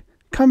die.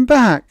 Come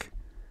back."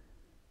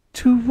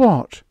 "To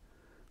what?"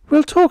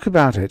 "We'll talk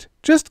about it.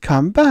 Just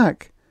come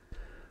back."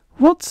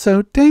 "What's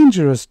so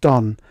dangerous,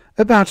 Don,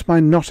 about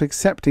my not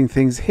accepting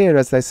things here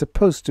as they're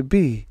supposed to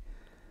be?"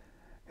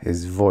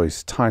 His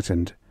voice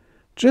tightened.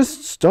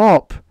 "Just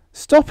stop.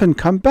 Stop and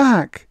come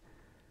back."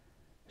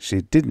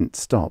 She didn't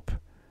stop,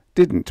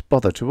 didn't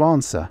bother to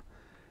answer.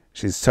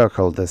 She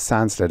circled the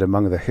sandsled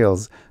among the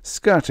hills,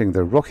 skirting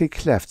the rocky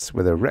clefts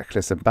with a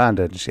reckless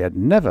abandon she had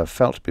never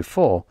felt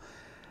before,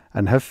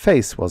 and her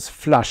face was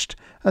flushed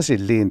as she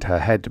leaned her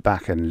head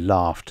back and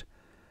laughed.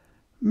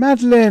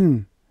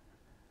 "Madeleine!"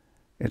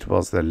 It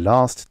was the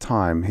last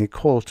time he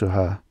called to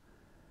her.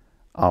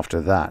 After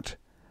that,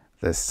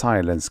 the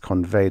silence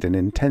conveyed an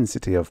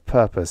intensity of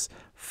purpose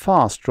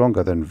far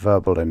stronger than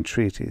verbal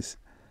entreaties.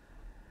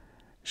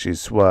 She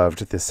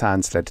swerved the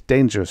sandsled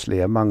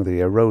dangerously among the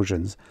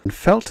erosions, and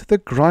felt the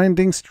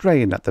grinding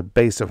strain at the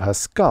base of her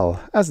skull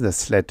as the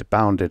sled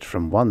bounded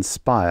from one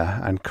spire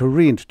and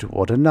careened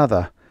toward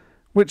another,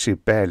 which she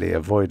barely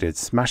avoided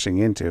smashing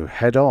into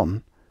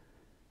head-on.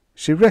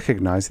 She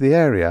recognized the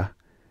area.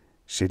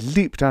 She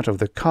leaped out of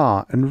the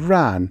car and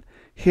ran,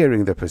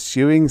 hearing the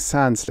pursuing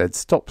sand sled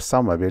stop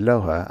somewhere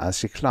below her as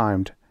she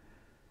climbed.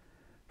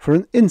 For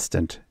an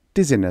instant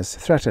dizziness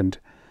threatened,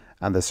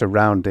 and the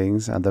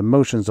surroundings and the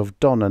motions of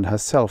Don and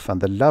herself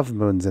and the love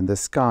moons in the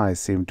sky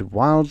seemed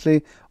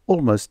wildly,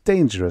 almost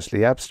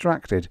dangerously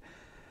abstracted,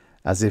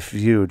 as if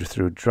viewed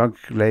through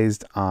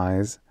drug-glazed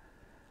eyes.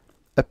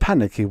 A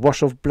panicky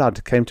wash of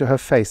blood came to her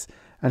face,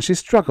 and she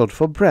struggled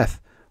for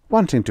breath,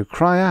 wanting to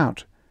cry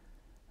out.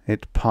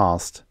 It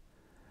passed.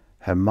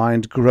 Her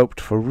mind groped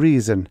for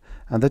reason,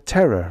 and the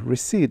terror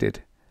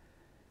receded.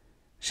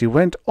 She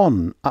went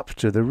on up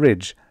to the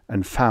ridge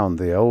and found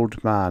the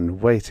old man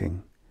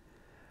waiting.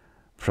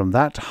 From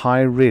that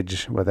high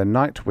ridge where the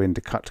night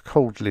wind cut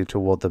coldly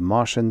toward the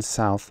Martian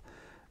south,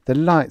 the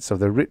lights of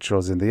the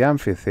rituals in the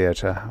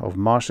amphitheatre of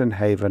Martian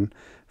Haven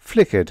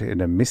flickered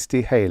in a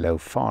misty halo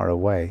far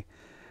away,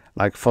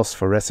 like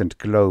phosphorescent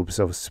globes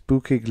of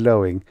spooky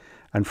glowing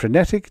and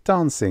frenetic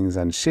dancings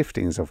and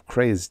shiftings of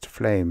crazed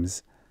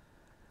flames.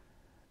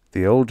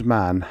 The old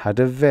man had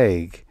a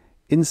vague,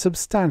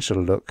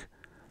 insubstantial look,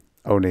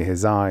 only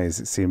his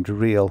eyes seemed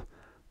real,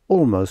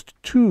 almost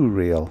too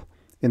real,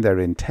 in their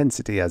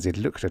intensity as he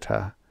looked at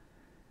her.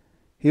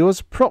 He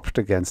was propped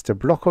against a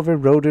block of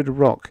eroded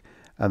rock,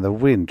 and the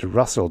wind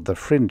rustled the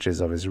fringes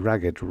of his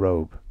ragged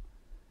robe.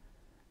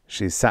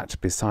 She sat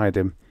beside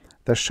him,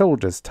 their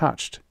shoulders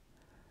touched,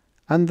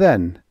 and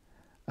then,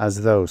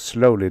 as though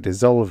slowly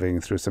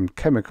dissolving through some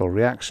chemical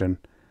reaction,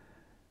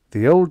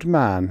 the old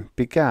man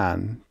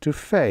began to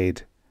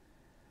fade.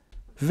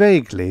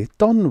 Vaguely,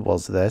 Don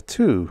was there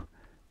too,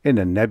 in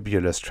a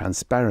nebulous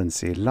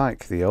transparency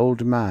like the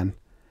old man,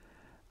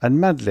 and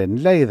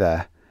Madeline lay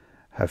there,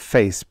 her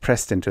face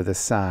pressed into the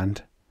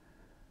sand.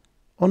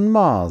 On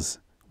Mars,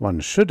 one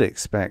should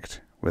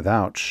expect,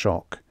 without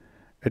shock,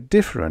 a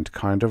different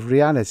kind of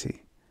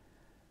reality.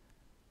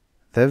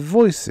 Their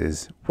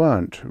voices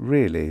weren't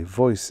really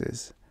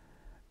voices,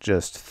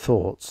 just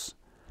thoughts.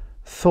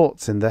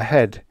 Thoughts in the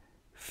head,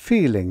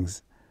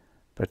 feelings,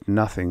 but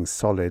nothing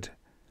solid.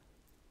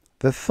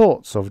 The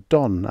thoughts of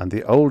Don and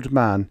the old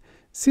man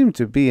seemed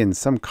to be in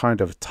some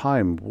kind of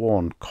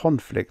time-worn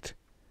conflict.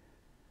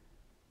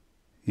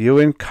 "You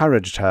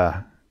encouraged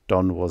her,"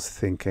 Don was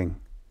thinking.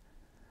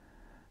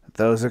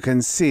 "Those who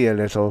can see a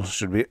little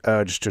should be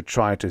urged to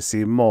try to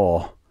see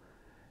more.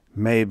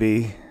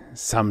 Maybe,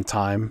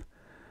 sometime,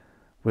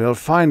 we'll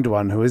find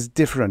one who is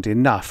different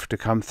enough to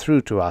come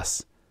through to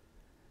us."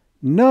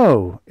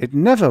 "No, it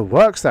never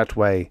works that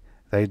way.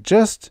 They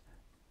just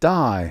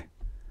die."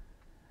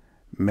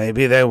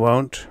 "Maybe they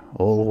won't,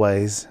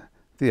 always,"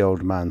 the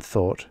old man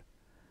thought.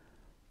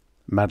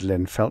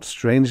 Madeline felt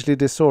strangely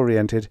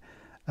disoriented,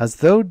 as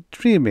though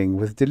dreaming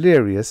with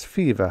delirious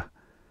fever.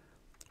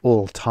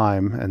 All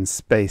time and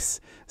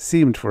space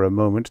seemed for a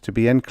moment to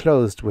be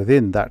enclosed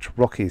within that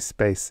rocky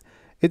space,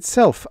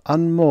 itself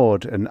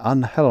unmoored and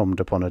unhelmed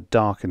upon a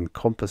dark and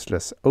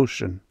compassless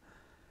ocean.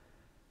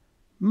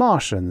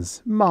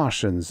 Martians,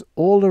 Martians,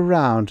 all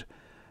around,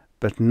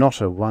 but not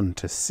a one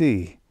to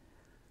see.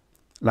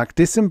 Like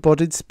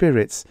disembodied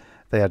spirits,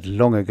 they had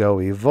long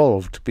ago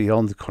evolved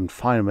beyond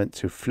confinement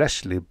to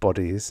fleshly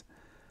bodies.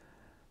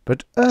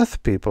 But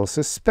Earth people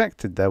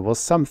suspected there was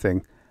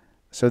something,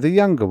 so the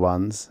younger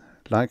ones,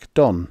 like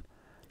Don,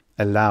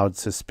 allowed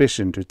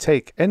suspicion to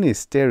take any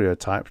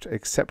stereotyped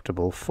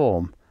acceptable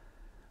form.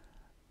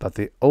 But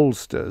the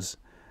oldsters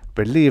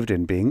believed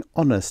in being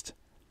honest.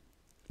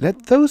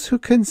 Let those who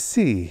can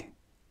see,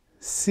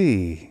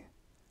 see.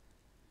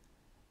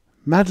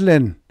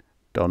 "Madeline,"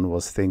 Don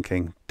was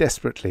thinking,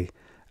 desperately,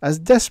 as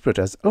desperate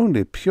as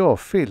only pure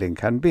feeling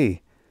can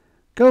be.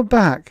 "Go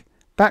back,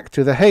 back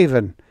to the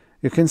haven.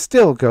 You can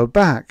still go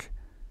back."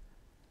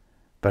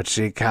 "But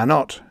she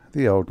cannot,"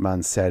 the old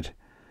man said.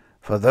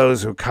 "For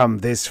those who come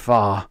this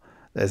far,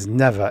 there's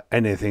never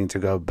anything to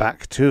go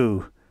back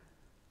to."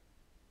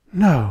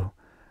 "No,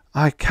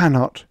 I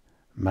cannot,"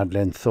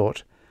 Madeline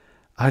thought.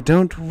 "I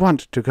don't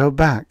want to go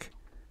back."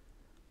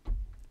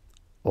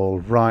 "All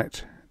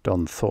right,"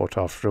 Don thought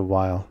after a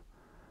while.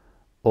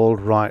 "All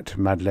right,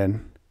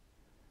 Madeline."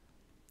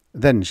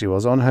 Then she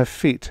was on her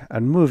feet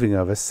and moving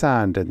over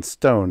sand and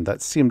stone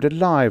that seemed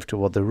alive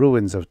toward the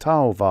ruins of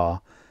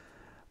Tauvar,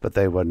 but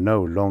they were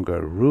no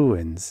longer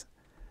ruins.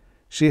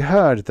 She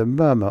heard the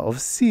murmur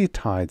of sea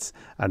tides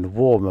and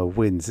warmer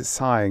winds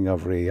sighing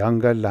over a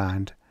younger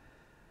land.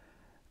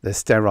 The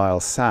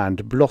sterile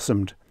sand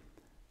blossomed.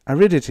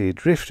 Aridity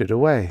drifted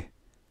away.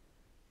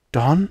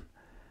 "Don?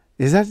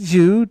 Is that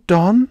you,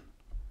 Don?"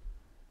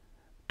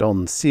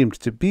 Don seemed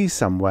to be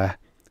somewhere,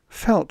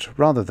 felt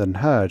rather than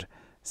heard,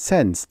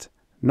 sensed,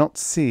 not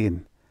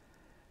seen.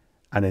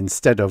 And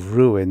instead of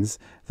ruins,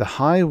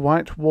 the high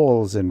white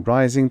walls and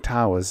rising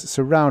towers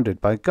surrounded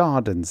by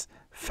gardens,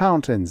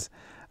 fountains,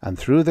 and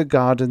through the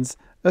gardens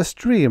a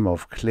stream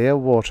of clear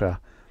water,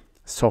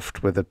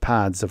 soft with the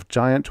pads of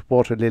giant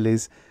water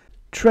lilies,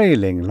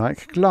 trailing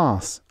like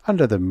glass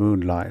under the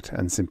moonlight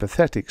and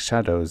sympathetic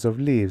shadows of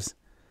leaves.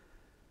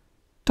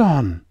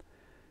 "Don,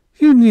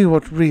 you knew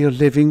what real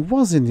living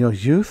was in your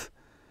youth.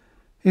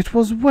 It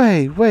was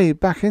way, way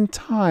back in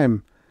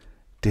time,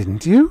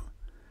 didn't you?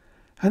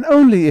 And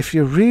only if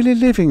you're really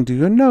living do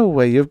you know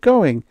where you're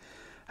going.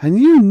 And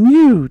you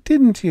knew,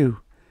 didn't you?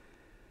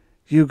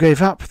 You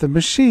gave up the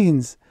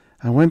machines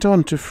and went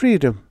on to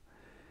freedom.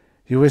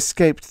 You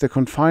escaped the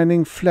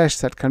confining flesh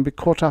that can be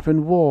caught up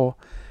in war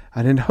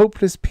and in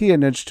hopeless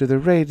peonage to the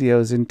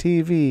radios and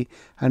TV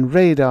and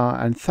radar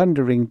and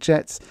thundering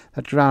jets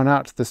that drown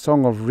out the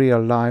song of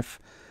real life,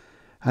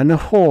 and a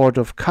horde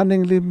of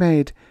cunningly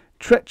made,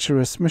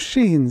 treacherous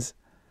machines.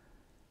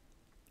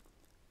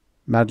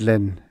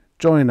 Madeleine,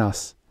 join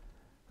us,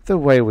 the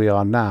way we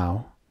are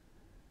now.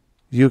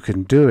 You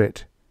can do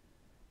it.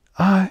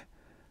 I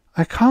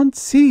can't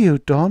see you,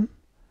 Don.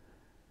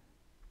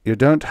 You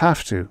don't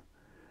have to.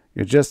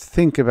 You just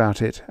think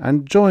about it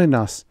and join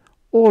us,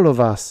 all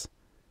of us.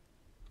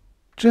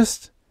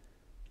 Just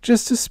a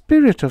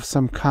spirit of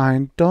some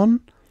kind,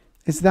 Don.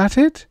 Is that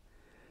it?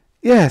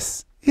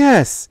 Yes,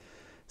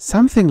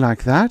 something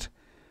like that.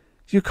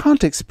 You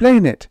can't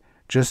explain it.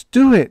 Just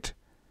do it.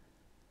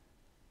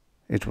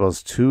 It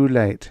was too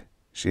late.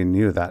 She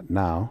knew that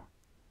now.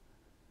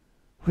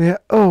 We're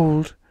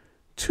old,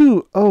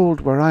 too old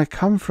where I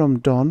come from,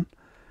 Don.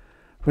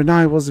 When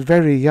I was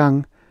very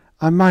young,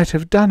 I might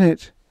have done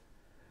it.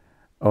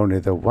 Only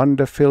the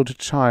wonder-filled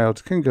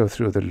child can go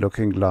through the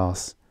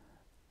looking-glass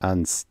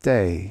and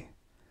stay.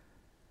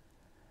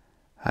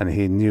 And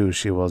he knew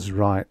she was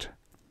right,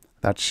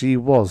 that she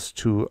was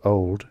too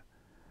old.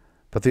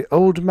 But the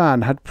old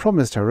man had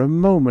promised her a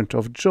moment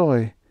of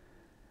joy.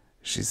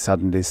 She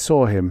suddenly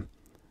saw him,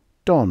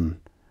 Don,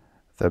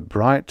 the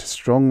bright,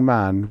 strong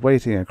man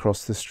waiting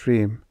across the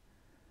stream.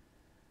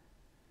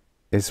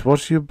 "It's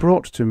what you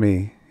brought to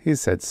me," he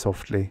said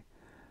softly.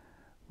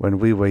 "When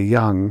we were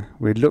young,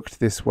 we looked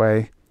this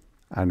way,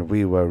 and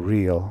we were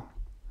real."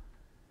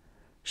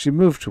 She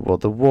moved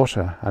toward the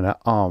water, and her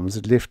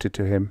arms lifted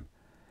to him.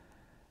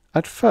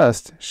 At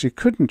first she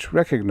couldn't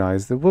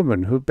recognize the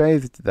woman who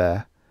bathed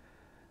there.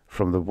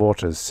 From the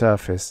water's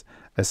surface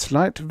a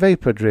slight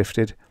vapor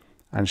drifted,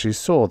 and she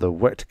saw the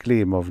wet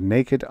gleam of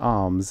naked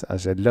arms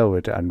as they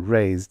lowered and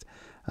raised,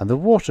 and the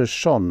water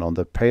shone on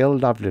the pale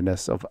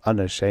loveliness of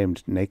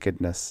unashamed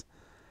nakedness.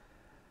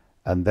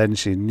 And then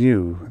she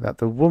knew that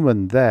the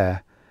woman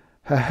there,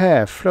 her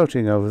hair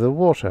floating over the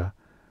water,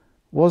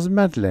 was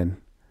Madeleine.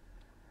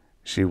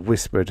 She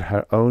whispered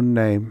her own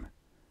name.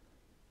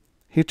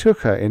 He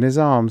took her in his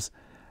arms,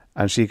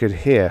 and she could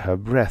hear her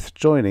breath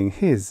joining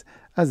his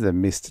as the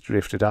mist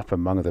drifted up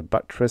among the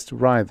buttressed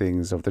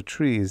writhings of the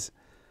trees.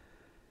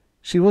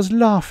 She was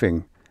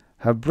laughing,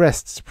 her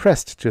breasts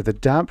pressed to the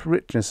damp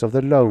richness of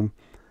the loam,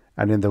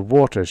 and in the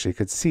water she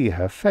could see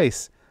her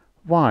face,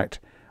 white,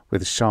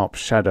 with sharp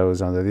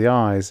shadows under the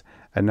eyes,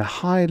 and a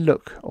high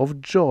look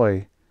of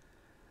joy.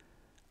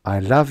 "I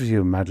love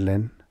you,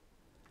 Madeleine."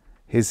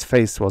 His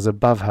face was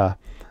above her,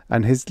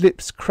 and his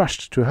lips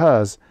crushed to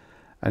hers,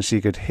 and she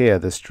could hear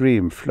the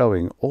stream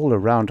flowing all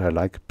around her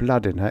like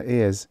blood in her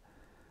ears.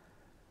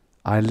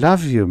 "I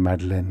love you,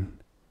 Madeleine."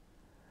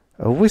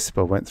 A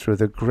whisper went through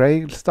the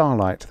grey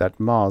starlight that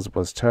Mars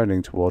was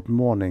turning toward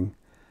morning,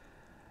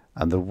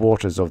 and the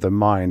waters of the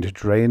mind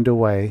drained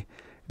away,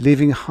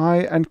 leaving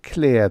high and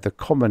clear the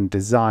common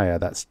desire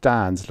that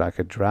stands like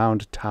a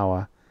drowned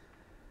tower.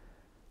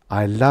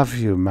 "I love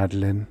you,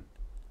 Madeleine."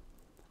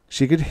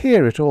 She could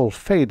hear it all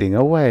fading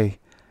away,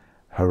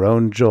 her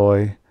own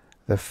joy,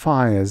 the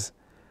fires,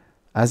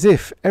 as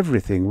if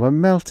everything were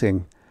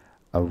melting,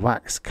 a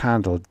wax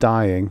candle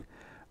dying,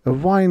 a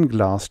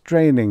wine-glass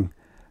draining,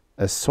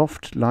 a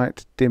soft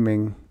light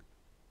dimming.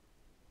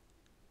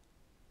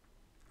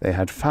 They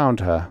had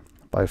found her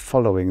by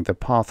following the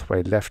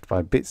pathway left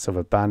by bits of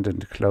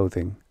abandoned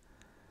clothing.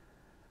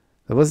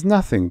 There was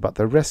nothing but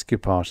the rescue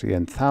party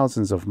and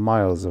thousands of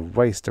miles of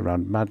waste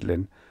around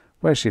Madeleine,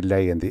 where she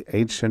lay in the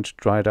ancient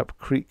dried-up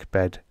creek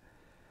bed,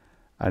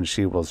 and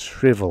she was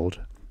shriveled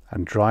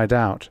and dried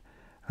out,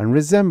 and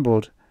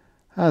resembled,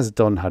 as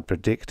Don had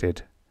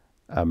predicted,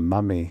 a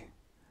mummy.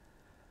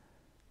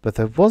 But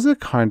there was a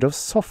kind of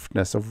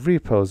softness of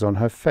repose on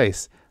her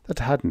face that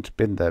hadn't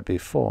been there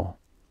before.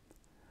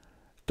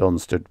 Don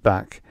stood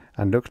back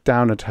and looked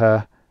down at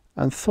her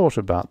and thought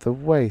about the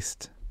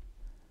waste.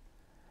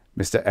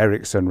 Mr.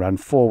 Ericsson ran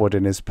forward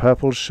in his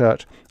purple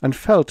shirt and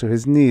fell to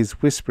his knees,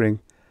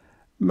 whispering,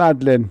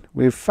 "Madeleine,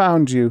 we've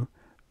found you.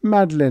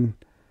 Madeleine!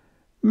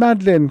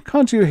 Madeleine,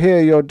 can't you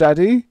hear your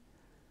daddy?"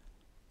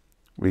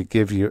 "We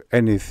give you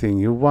anything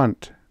you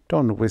want,"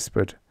 Don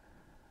whispered,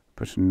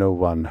 but no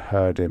one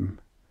heard him.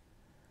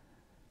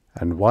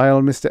 And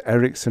while Mr.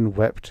 Ericsson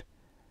wept,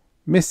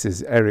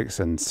 Mrs.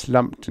 Ericsson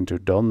slumped into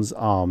Don's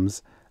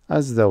arms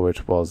as though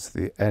it was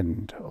the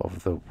end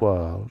of the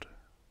world.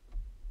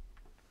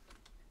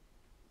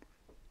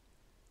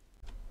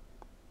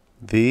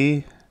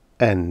 The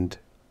end.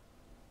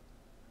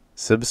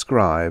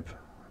 Subscribe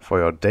for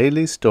your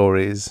daily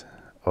stories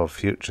of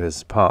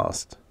futures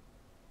past.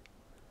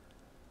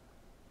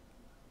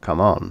 Come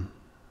on,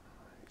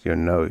 you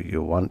know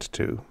you want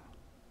to.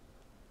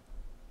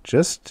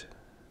 Just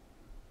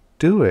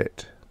do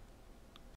it.